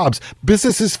their jobs.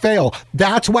 Businesses fail.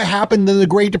 That's what happened in the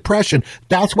Great Depression.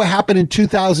 That's what happened in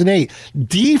 2008.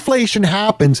 Deflation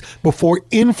happens before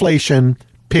inflation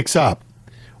picks up,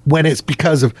 when it's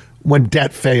because of when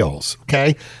debt fails.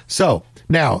 Okay? So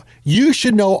now, you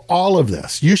should know all of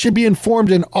this. You should be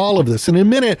informed in all of this. In a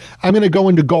minute, I'm going to go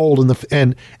into gold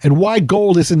and why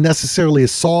gold isn't necessarily a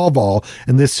solve-all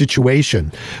in this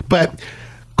situation. But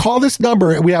call this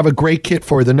number, and we have a great kit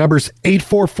for you. The number's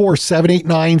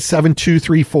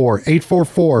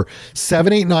 844-789-7234.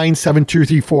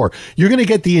 844-789-7234. You're going to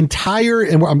get the entire,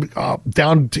 and I'm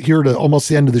down to here to almost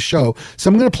the end of the show. So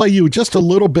I'm going to play you just a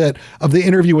little bit of the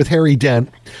interview with Harry Dent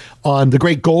on the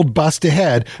great gold bust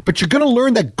ahead, but you're going to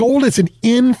learn that gold is an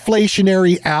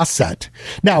inflationary asset.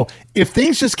 Now, if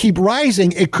things just keep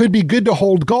rising, it could be good to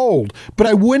hold gold, but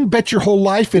I wouldn't bet your whole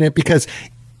life in it, because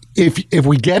if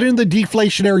we get in the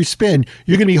deflationary spin,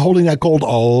 you're going to be holding that gold a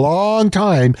long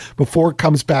time before it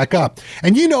comes back up.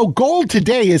 And you know, gold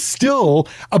today is still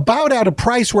about at a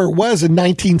price where it was in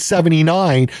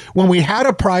 1979 when we had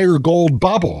a prior gold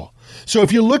bubble. So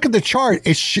if you look at the chart,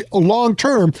 it long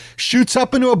term shoots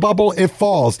up into a bubble, it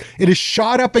falls. It is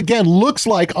shot up again, looks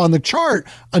like on the chart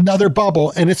another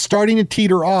bubble, and it's starting to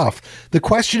teeter off. The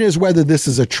question is whether this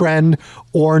is a trend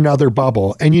or another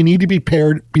bubble, and you need to be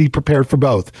prepared for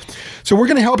both. So we're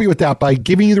going to help you with that by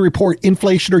giving you the report,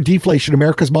 Inflation or Deflation,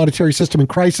 America's Monetary System in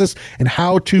Crisis, and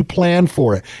how to plan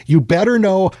for it. You better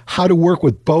know how to work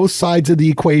with both sides of the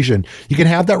equation. You can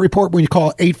have that report when you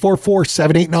call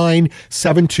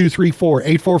 844-789-7234.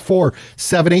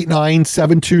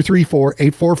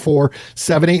 844-789-7234,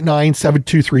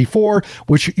 844-789-7234,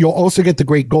 which you'll also get the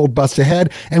great gold bust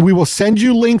ahead. And we will send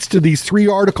you links to these 3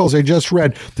 articles I just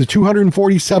read: the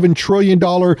 $247 trillion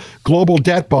global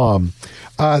debt bomb,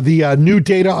 the new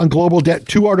data on global debt,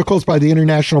 2 articles by the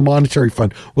International Monetary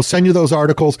Fund. We'll send you those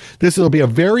articles. This will be a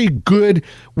very good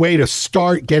way to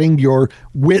start getting your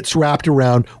wits wrapped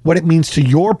around what it means to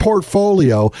your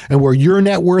portfolio and where your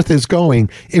net worth is going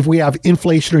if we have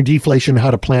inflation or deflation,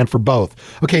 how to plan for both.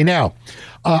 Okay, now,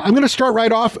 I'm going to start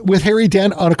right off with Harry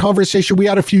Dent on a conversation we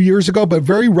had a few years ago, but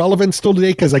very relevant still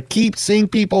today, because I keep seeing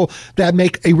people that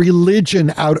make a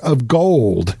religion out of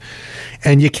gold,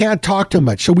 and you can't talk too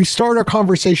much. So we start our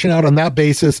conversation out on that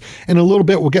basis. In a little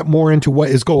bit, we'll get more into what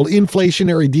is gold,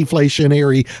 inflationary,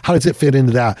 deflationary, how does it fit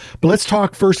into that? But let's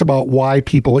talk first about why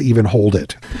people even hold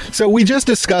it. So we just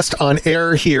discussed on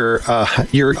air here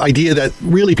your idea that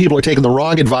really people are taking the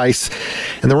wrong advice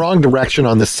and the wrong direction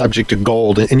on this subject of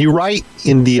gold. And you write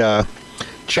in the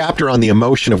chapter on the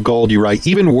emotion of gold, you write,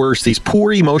 even worse, these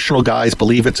poor emotional guys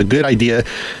believe it's a good idea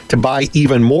to buy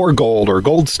even more gold or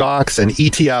gold stocks and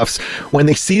ETFs when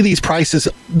they see these prices,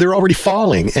 they're already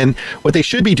falling. And what they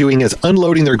should be doing is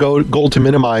unloading their gold to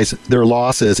minimize their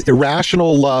losses.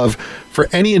 Irrational love for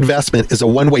any investment is a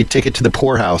one-way ticket to the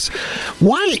poorhouse.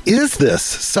 Why is this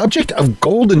subject of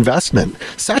gold investment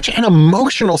such an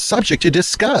emotional subject to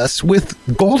discuss with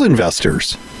gold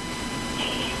investors?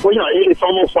 Well, it's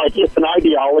almost like it's an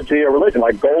ideology or religion.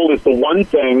 Like gold is the one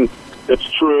thing that's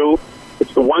true.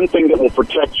 It's the one thing that will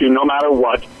protect you no matter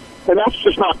what. And that's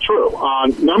just not true.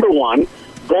 Number one,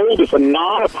 gold is a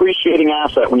non-appreciating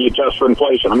asset when you adjust for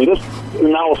inflation. I mean, this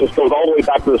analysis goes all the way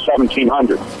back to the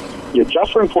 1700s. You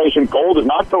adjust for inflation, gold does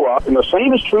not go up, and the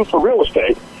same is true for real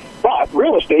estate. But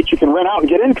real estate you can rent out and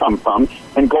get income from,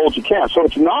 and gold you can't. So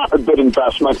it's not a good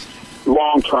investment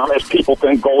long term, as people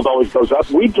think. Gold always goes up.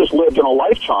 We've just lived in a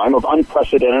lifetime of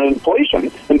unprecedented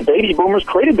inflation, and the baby boomers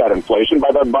created that inflation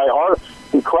by our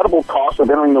incredible cost of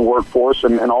entering the workforce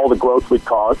and all the growth we've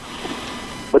caused.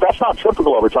 But that's not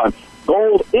typical over time.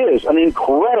 Gold is an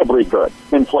incredibly good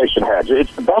inflation hedge.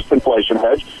 It's the best inflation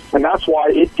hedge, and that's why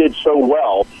it did so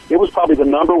well. It was probably the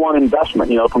number one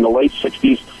investment, from the late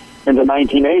 60s into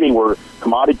 1980, where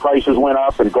commodity prices went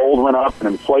up and gold went up and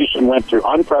inflation went to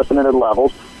unprecedented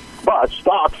levels. But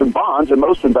stocks and bonds and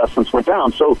most investments went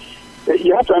down. So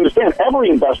you have to understand, every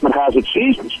investment has its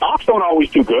season. Stocks don't always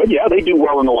do good. Yeah, they do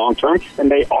well in the long term, and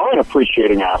they are an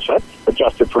appreciating asset,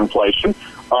 adjusted for inflation,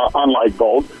 unlike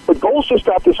gold. But gold's just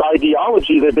got this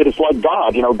ideology that it's like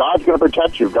God. God's going to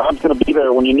protect you. God's going to be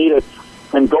there when you need it.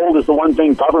 And gold is the one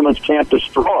thing governments can't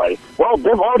destroy. Well,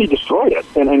 they've already destroyed it,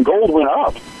 and gold went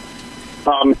up.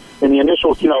 In the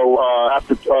initial,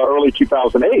 after early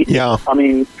 2008. Yeah.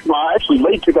 Actually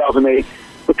late 2008,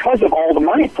 because of all the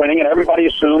money printing, and everybody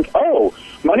assumed,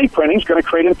 money printing is going to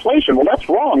create inflation. Well, that's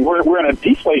wrong. We're in a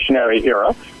deflationary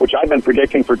era, which I've been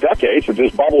predicting for decades. So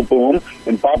this bubble boom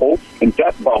and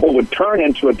debt bubble would turn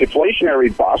into a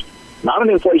deflationary bust, not an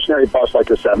inflationary bust like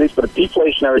the 70s, but a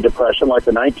deflationary depression like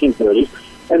the 1930s.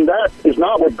 And that is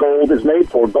not what gold is made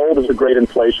for. Gold is a great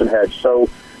inflation hedge. So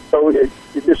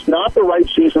it's not the right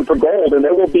season for gold, and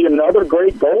there will be another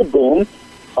great gold boom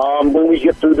when we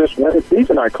get through this winter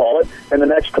season, I call it, and the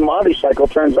next commodity cycle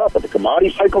turns up. But the commodity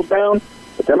cycle's down,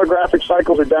 the demographic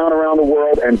cycles are down around the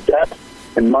world, and debt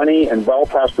and money and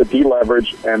wealth has to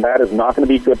deleverage, and that is not going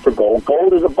to be good for gold.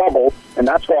 Gold is a bubble, and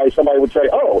that's why somebody would say,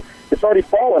 it's already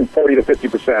fallen 40 to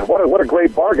 50%. What a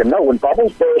great bargain. No, when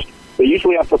bubbles burst, they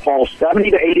usually have to fall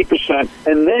 70 to 80%,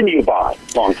 and then you buy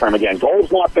long-term again.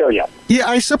 Gold's not there yet. Yeah,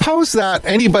 I suppose that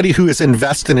anybody who is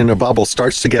invested in a bubble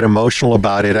starts to get emotional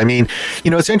about it.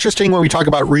 It's interesting when we talk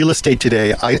about real estate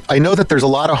today. I know that there's a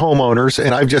lot of homeowners,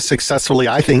 and I've just successfully,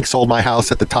 I think, sold my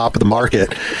house at the top of the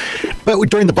market. But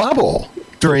during the bubble,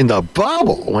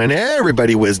 when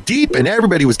everybody was deep and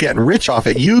everybody was getting rich off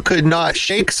it, you could not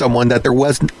shake someone that there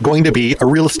was going to be a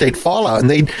real estate fallout,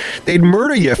 and they'd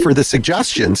murder you for the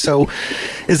suggestion. So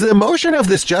is the emotion of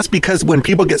this just because when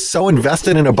people get so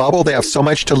invested in a bubble, they have so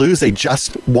much to lose, they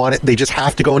just want it, they just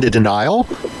have to go into denial?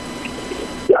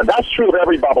 Yeah, that's true of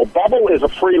every bubble. Bubble is a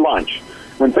free lunch.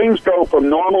 When things go from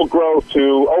normal growth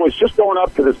to, it's just going up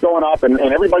because it's going up, and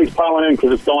everybody's piling in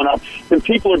because it's going up, then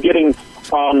people are getting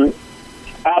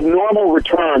abnormal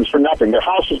returns for nothing. Their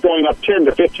house is going up 10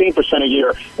 to 15% a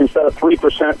year instead of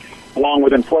 3% along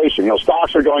with inflation.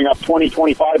 Stocks are going up 20,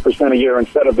 25% a year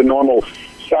instead of the normal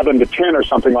 7 to 10 or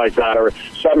something like that, or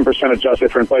 7%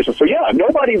 adjusted for inflation. So yeah,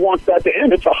 nobody wants that to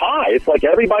end. It's a high. It's like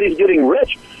everybody's getting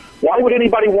rich. Why would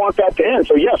anybody want that to end?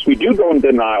 So yes, we do go in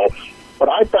denial, but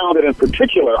I found that in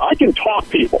particular, I can talk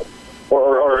people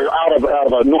or out of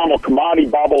a normal commodity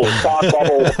bubble or stock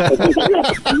bubble.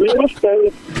 Real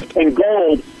estate and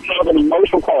gold have an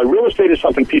emotional quality. Real estate is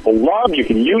something people love. You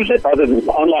can use it,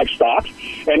 unlike stocks,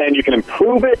 and then you can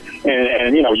improve it.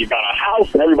 And you've got a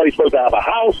house, and everybody's supposed to have a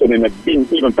house, and then it'd be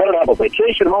even better to have a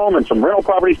vacation home and some rental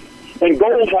properties. And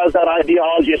gold has that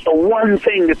ideology. It's the one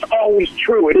thing that's always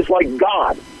true. It is like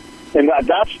God. And I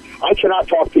cannot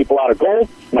talk people out of gold,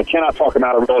 and I cannot talk them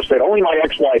out of real estate. Only my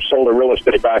ex-wife sold her real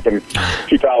estate back in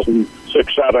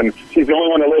 2006-07. She's the only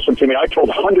one that listened to me. I told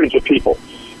hundreds of people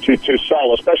to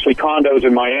sell, especially condos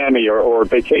in Miami or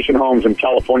vacation homes in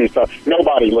California and stuff.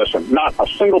 Nobody listened. Not a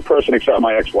single person except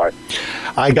my ex-wife.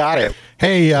 I got it.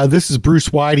 Hey, this is Bruce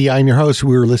Whitey. I'm your host.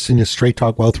 We were listening to Straight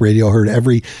Talk Wealth Radio, heard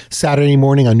every Saturday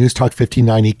morning on News Talk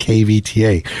 1590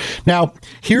 KVTA. Now,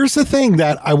 here's the thing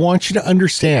that I want you to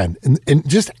understand, and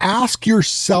just ask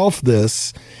yourself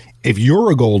this if you're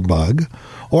a gold bug,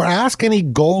 or ask any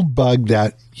gold bug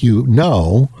that you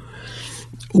know,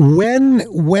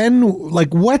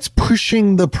 what's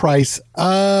pushing the price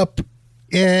up?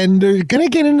 And they're going to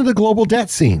get into the global debt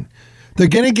scene. They're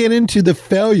going to get into the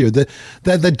failure that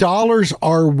the dollars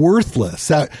are worthless,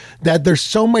 that there's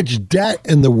so much debt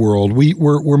in the world.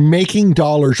 We're making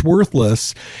dollars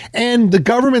worthless, and the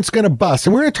government's going to bust.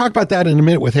 And we're going to talk about that in a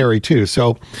minute with Harry too.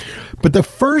 But the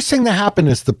first thing that happened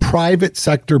is the private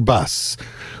sector busts.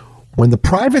 When the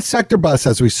private sector busts,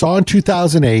 as we saw in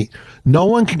 2008, no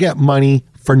one can get money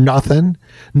for nothing.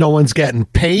 No one's getting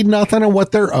paid nothing on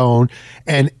what they're own.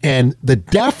 And the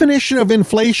definition of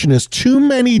inflation is too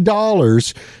many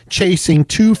dollars chasing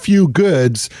too few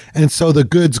goods. And so the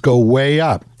goods go way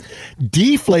up.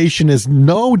 Deflation is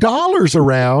no dollars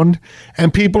around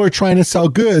and people are trying to sell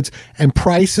goods and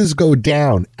prices go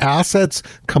down. Assets,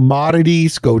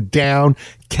 commodities go down.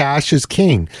 Cash is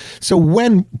king. So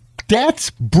when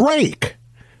debts break,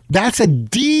 that's a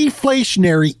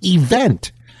deflationary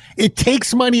event. It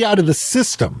takes money out of the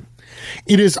system.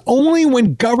 It is only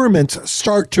when governments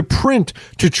start to print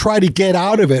to try to get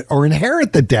out of it or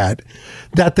inherit the debt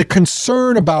that the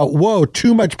concern about, whoa,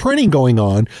 too much printing going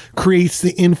on creates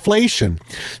the inflation.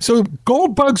 So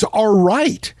Goldbugs are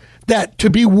right that to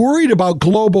be worried about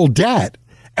global debt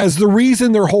as the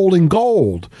reason they're holding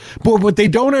gold. But what they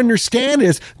don't understand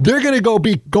is they're going to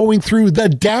be going through the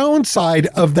downside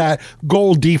of that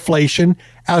gold deflation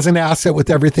as an asset with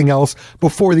everything else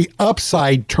before the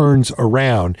upside turns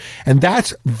around. And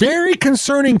that's very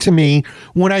concerning to me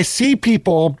when I see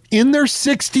people in their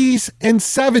 60s and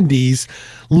 70s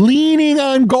leaning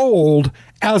on gold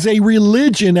as a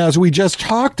religion, as we just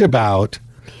talked about,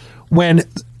 when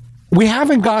we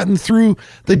haven't gotten through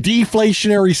the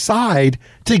deflationary side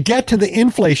to get to the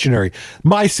inflationary.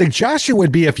 My suggestion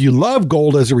would be, if you love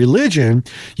gold as a religion,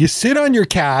 you sit on your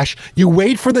cash, you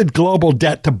wait for the global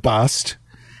debt to bust.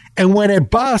 And when it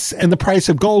busts and the price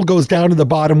of gold goes down to the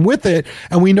bottom with it,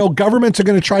 and we know governments are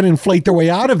going to try to inflate their way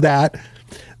out of that,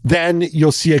 then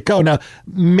you'll see it go. Now,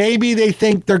 maybe they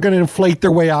think they're going to inflate their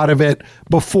way out of it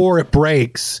before it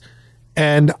breaks.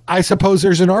 And I suppose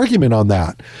there's an argument on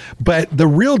that. But the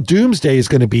real doomsday is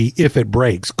going to be if it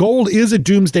breaks. Gold is a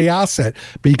doomsday asset,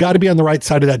 but you got to be on the right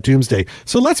side of that doomsday.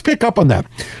 So let's pick up on that.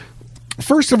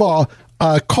 First of all,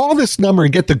 call this number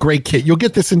and get the great kit. You'll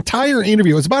get this entire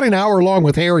interview. It's about an hour long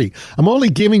with Harry. I'm only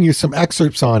giving you some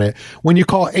excerpts on it when you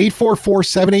call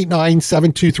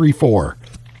 844-789-7234.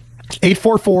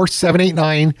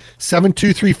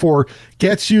 844-789-7234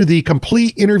 gets you the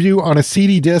complete interview on a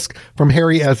CD disc from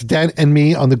Harry S. Dent and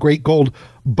me on the Great Gold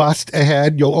Bust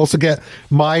ahead. You'll also get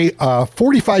my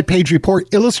 45-page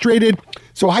report illustrated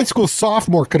so a high school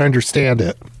sophomore can understand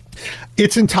it.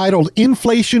 It's entitled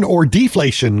Inflation or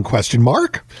Deflation?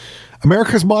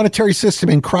 America's monetary system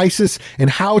in crisis and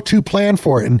how to plan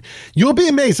for it. And you'll be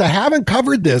amazed. I haven't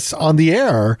covered this on the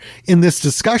air in this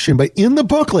discussion, but in the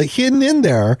booklet, hidden in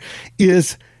there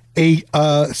is a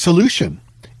solution.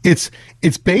 It's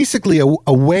basically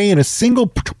a way in a single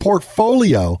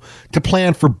portfolio to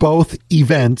plan for both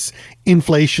events,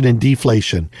 inflation and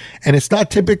deflation. And it's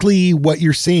not typically what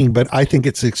you're seeing, but I think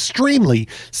it's an extremely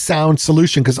sound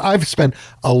solution because I've spent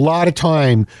a lot of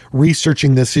time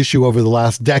researching this issue over the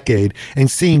last decade and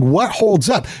seeing what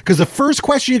holds up. Because the first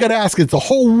question you got to ask is, the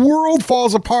whole world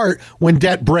falls apart when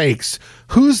debt breaks.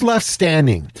 Who's left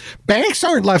standing? Banks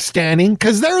aren't left standing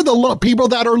because they're the people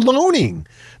that are loaning.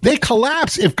 They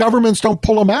collapse if governments don't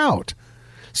pull them out.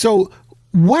 So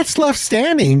what's left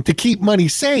standing to keep money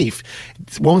safe?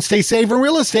 It won't stay safe in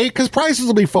real estate because prices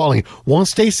will be falling. Won't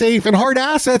stay safe in hard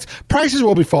assets. Prices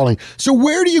will be falling. So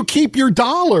where do you keep your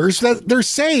dollars that they're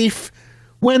safe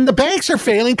when the banks are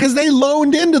failing because they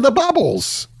loaned into the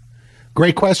bubbles?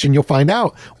 Great question. You'll find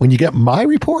out when you get my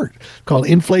report called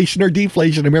Inflation or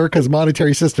Deflation, America's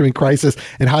Monetary System in Crisis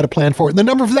and How to Plan for It. And the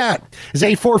number for that is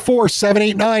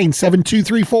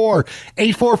 844-789-7234,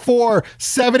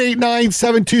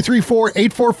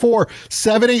 844-789-7234,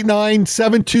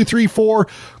 844-789-7234.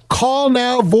 Call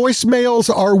now.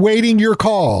 Voicemails are waiting your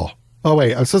call. Oh,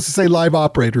 wait, I'm supposed to say live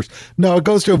operators. No, it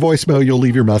goes to a voicemail. You'll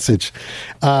leave your message.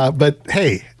 But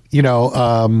hey,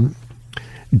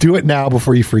 do it now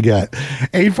before you forget.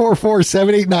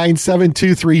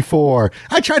 844-789-7234.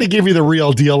 I try to give you the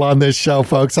real deal on this show,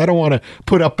 folks. I don't want to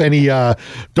put up any,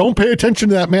 don't pay attention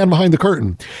to that man behind the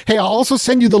curtain. Hey, I'll also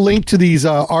send you the link to these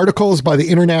articles by the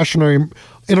International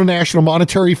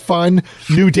Monetary Fund,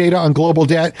 new data on global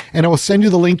debt. And I will send you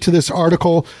the link to this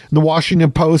article in the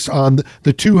Washington Post on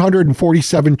the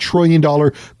 $247 trillion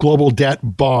global debt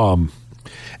bomb.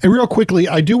 And real quickly,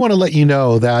 I do want to let you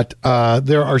know that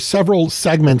there are several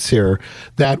segments here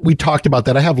that we talked about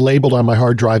that I have labeled on my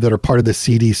hard drive that are part of the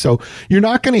CD. So you're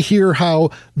not going to hear how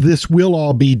this will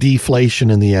all be deflation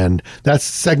in the end. That's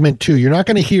segment 2. You're not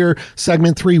going to hear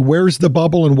segment 3, where's the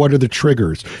bubble and what are the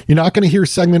triggers. You're not going to hear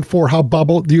segment 4, how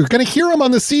bubble. You're going to hear them on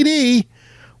the CD.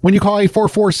 When you call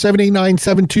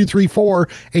 844-789-7234,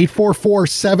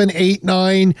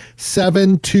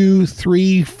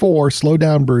 844-789-7234. Slow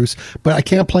down, Bruce, but I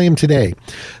can't play him today.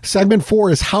 Segment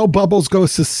 4 is how bubbles go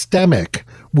systemic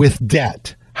with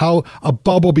debt, how a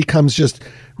bubble becomes just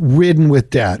ridden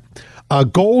with debt.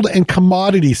 Gold and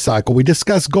commodity cycle. We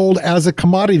discussed gold as a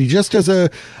commodity, just as a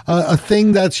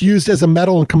thing that's used as a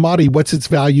metal and commodity. What's its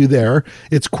value there?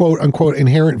 Its quote unquote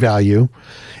inherent value.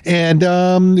 And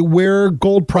where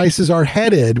gold prices are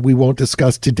headed, we won't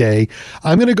discuss today.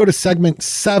 I'm going to go to segment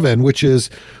 7, which is,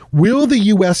 will the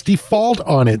U.S. default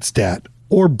on its debt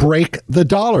or break the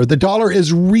dollar? The dollar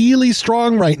is really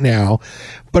strong right now,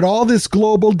 but all this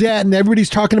global debt, and everybody's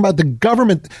talking about the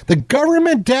government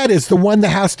debt is the one that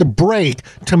has to break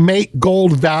to make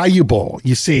gold valuable.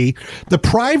 You see, the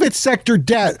private sector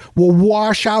debt will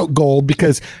wash out gold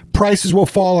because prices will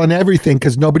fall on everything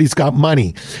because nobody's got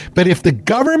money. But if the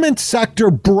government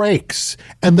sector breaks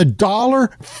and the dollar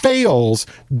fails,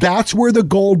 that's where the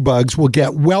gold bugs will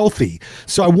get wealthy.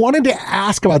 So I wanted to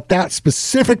ask about that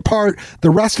specific part. The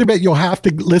rest of it, you'll have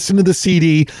to listen to the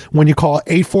CD when you call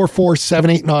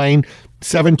 844-789-7234,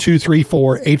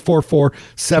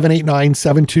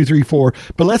 844-789-7234.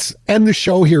 But let's end the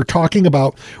show here talking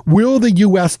about, will the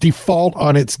U.S. default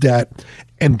on its debt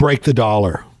and break the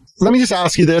dollar? Let me just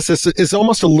ask you this. This is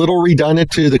almost a little redundant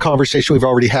to the conversation we've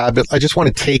already had, but I just want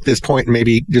to take this point and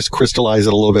maybe just crystallize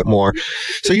it a little bit more.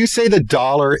 So you say the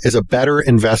dollar is a better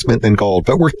investment than gold,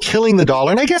 but we're killing the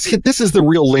dollar. And I guess this is the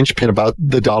real linchpin about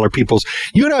the dollar, peoples.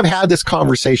 You and I have had this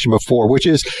conversation before, which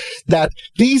is that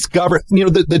these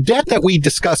the debt that we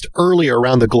discussed earlier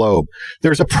around the globe,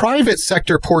 there's a private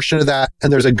sector portion of that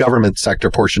and there's a government sector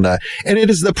portion of that. And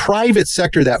it is the private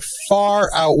sector that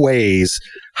far outweighs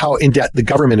how in debt the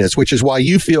government is, which is why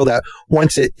you feel that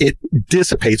once it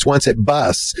dissipates, once it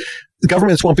busts, the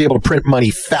governments won't be able to print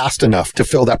money fast enough to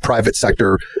fill that private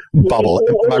sector bubble.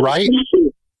 Am I right?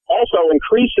 Also,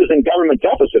 increases in government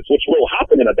deficits, which will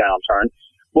happen in a downturn,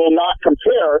 will not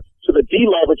compare to the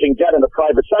deleveraging debt in the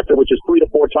private sector, which is 3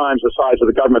 to 4 times the size of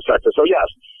the government sector. So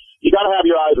yes, you got to have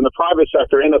your eyes in the private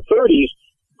sector. In the 30s,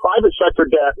 private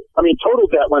sector debt, total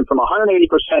debt went from 180%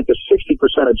 to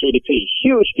 60% of GDP.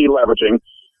 Huge deleveraging.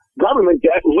 Government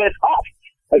debt went up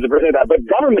as a percent of that, but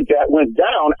government debt went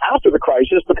down after the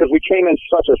crisis because we came in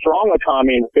such a strong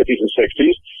economy in the 50s and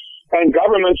 60s, and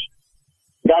governments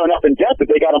got enough in debt that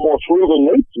they got a more frugal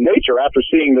nature after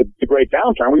seeing the great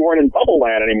downturn. We weren't in bubble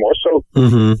land anymore, so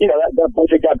that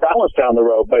budget got balanced down the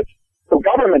road. But so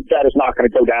government debt is not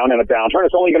going to go down in a downturn;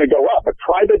 it's only going to go up. But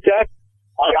private debt,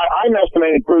 I'm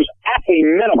estimating, Bruce, at a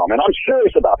minimum, and I'm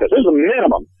serious about this. This is a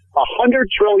minimum, $100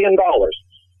 trillion.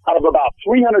 Out of about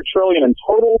 $300 trillion in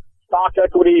total stock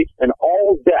equity and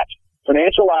all debt,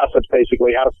 financial assets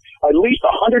basically, out of at least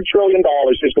 $100 trillion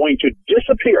is going to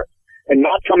disappear and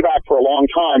not come back for a long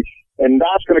time. And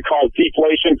that's going to cause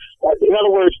deflation. In other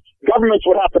words, governments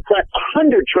would have to print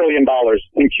 $100 trillion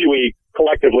in QE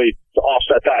collectively to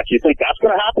offset that. Do you think that's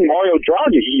going to happen? Mario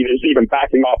Draghi is even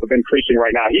backing off of increasing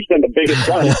right now. He's been the biggest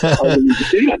gun of the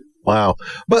season. Wow.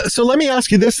 But so let me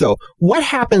ask you this, though. What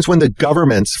happens when the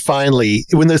governments finally,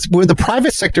 when the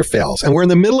private sector fails and we're in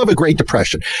the middle of a Great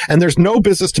Depression and there's no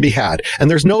business to be had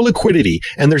and there's no liquidity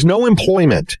and there's no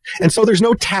employment and so there's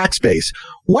no tax base?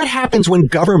 What happens when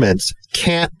governments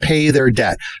can't pay their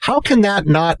debt? How can that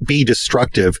not be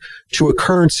destructive to a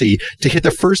currency to hit the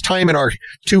first time in our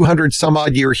 200 some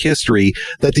odd year history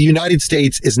that the United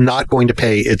States is not going to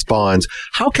pay its bonds?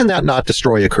 How can that not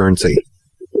destroy a currency?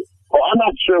 Well, I'm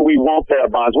not sure we won't pay our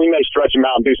bonds. We may stretch them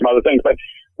out and do some other things. But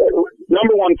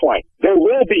number one point, there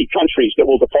will be countries that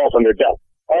will default on their debt.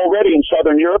 Already in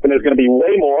Southern Europe, and there's going to be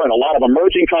way more, and a lot of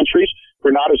emerging countries who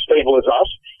are not as stable as us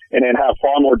and then have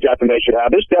far more debt than they should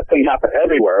have. This debt thing happens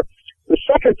everywhere. The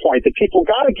second point that people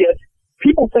got to get,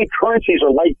 people think currencies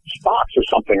are like stocks or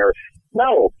something.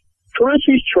 No,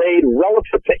 currencies trade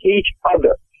relative to each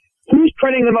other. Who's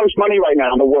printing the most money right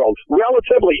now in the world?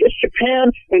 Relatively, it's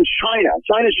Japan and China.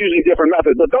 China's using different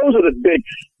methods, but those are the big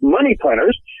money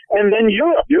printers. And then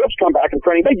Europe. Europe's come back and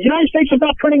printing big. The United States is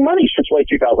not printing money since late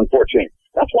 2014.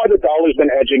 That's why the dollar's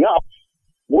been edging up.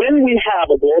 When we have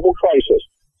a global crisis,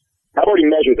 I've already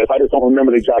measured this. I just don't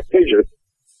remember the exact figure.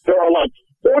 There are like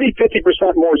 40,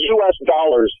 50% more U.S.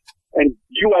 dollars and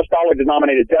U.S. dollar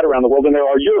denominated debt around the world than there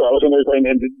are euros. And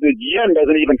the yen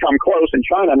doesn't even come close, and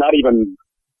China not even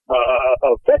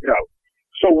a footnote.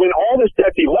 So when all this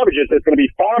debt deleverages, there's going to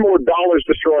be far more dollars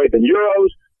destroyed than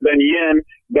euros, than yen,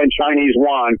 than Chinese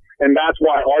yuan, and that's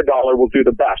why our dollar will do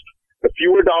the best. The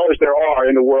fewer dollars there are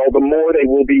in the world, the more they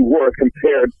will be worth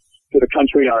compared to the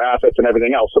country and our assets and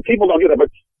everything else. So people don't get that,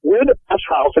 but we're the best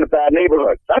house in a bad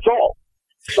neighborhood. That's all.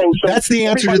 So that's the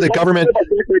answer to the government.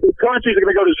 The currencies are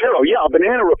going to go to zero. Yeah, a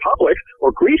banana republic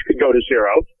or Greece could go to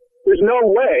zero. There's no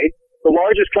way the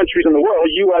largest countries in the world,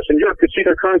 U.S. and Europe, could see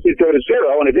their currencies go to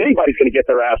zero, and if anybody's going to get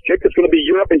their ass kicked, it's going to be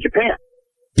Europe and Japan.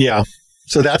 Yeah.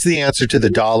 So that's the answer to the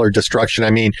dollar destruction.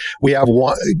 I mean,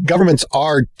 governments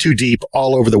are too deep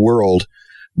all over the world,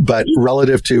 but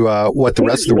relative to what the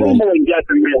rest of the world.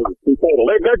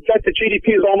 Their debt to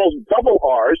GDP is almost double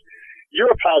ours.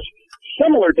 Europe has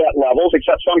similar debt levels,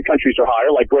 except some countries are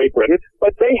higher, like Great Britain,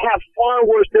 but they have far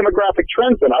worse demographic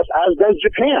trends than us, as does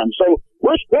Japan. So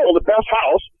we're still the best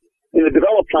house in a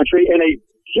developed country in a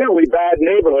generally bad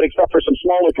neighborhood, except for some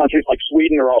smaller countries like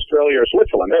Sweden or Australia or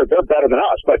Switzerland. They're better than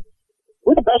us, but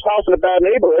we're the best house in a bad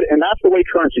neighborhood, and that's the way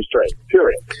currencies trade,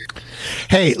 period.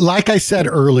 Hey, like I said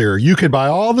earlier, you could buy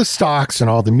all the stocks and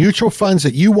all the mutual funds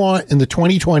that you want in the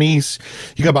 2020s.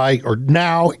 You could buy, or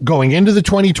now going into the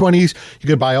 2020s, you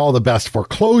could buy all the best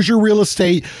foreclosure real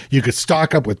estate. You could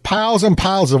stock up with piles and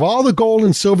piles of all the gold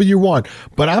and silver you want.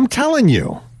 But I'm telling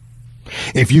you,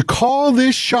 if you call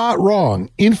this shot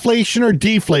wrong, inflation or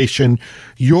deflation,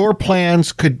 your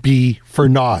plans could be for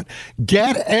naught.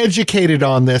 Get educated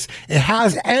on this. It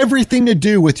has everything to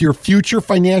do with your future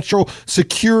financial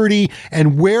security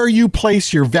and where you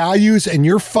place your values and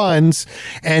your funds.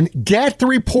 And get the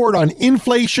report on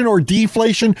inflation or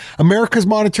deflation, America's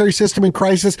monetary system in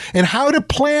crisis, and how to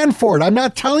plan for it. I'm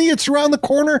not telling you it's around the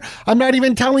corner. I'm not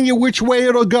even telling you which way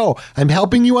it'll go. I'm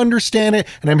helping you understand it,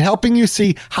 and I'm helping you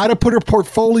see how to put a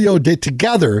portfolio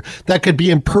together that could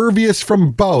be impervious from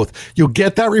both. You'll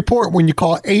get that report when you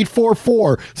call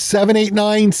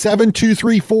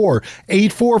 844-789-7234,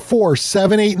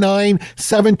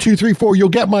 844-789-7234. You'll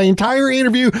get my entire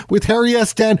interview with Harry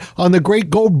S. Dent on the Great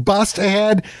Gold Bust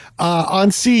ahead on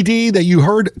CD that you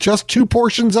heard just 2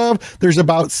 portions of. There's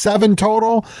about 7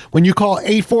 total. When you call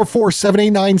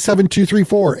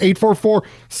 844-789-7234,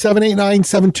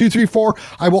 844-789-7234,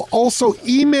 I will also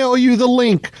email you the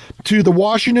link to the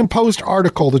Washington Post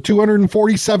article, the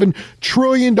 $247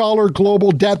 trillion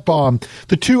global debt bomb,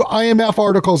 the 2 IMF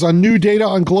articles on new data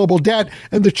on global debt,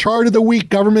 and the chart of the week.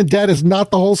 Government debt is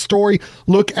not the whole story.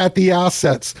 Look at the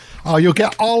assets. You'll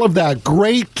get all of that.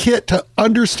 Great kit to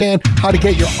understand how to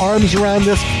get your arms around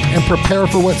this and prepare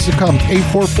for what's to come.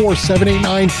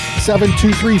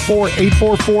 844-789-7234,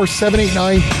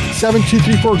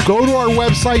 844-789-7234. Go to our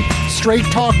website,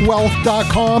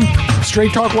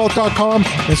 straighttalkwealth.com,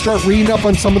 and start reading up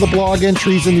on some of the blog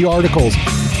entries and the articles.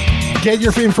 Get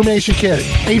your information kit.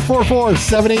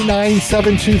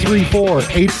 844-789-7234.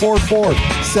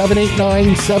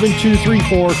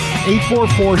 844-789-7234.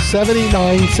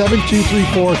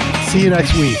 844-789-7234. See you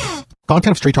next week.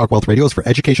 Content of Straight Talk Wealth Radio is for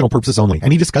educational purposes only.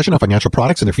 Any discussion of financial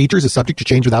products and their features is subject to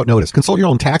change without notice. Consult your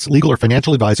own tax, legal, or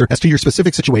financial advisor as to your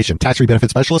specific situation. Tax-free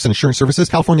benefit specialist and insurance services.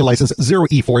 California license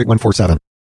 0E48147.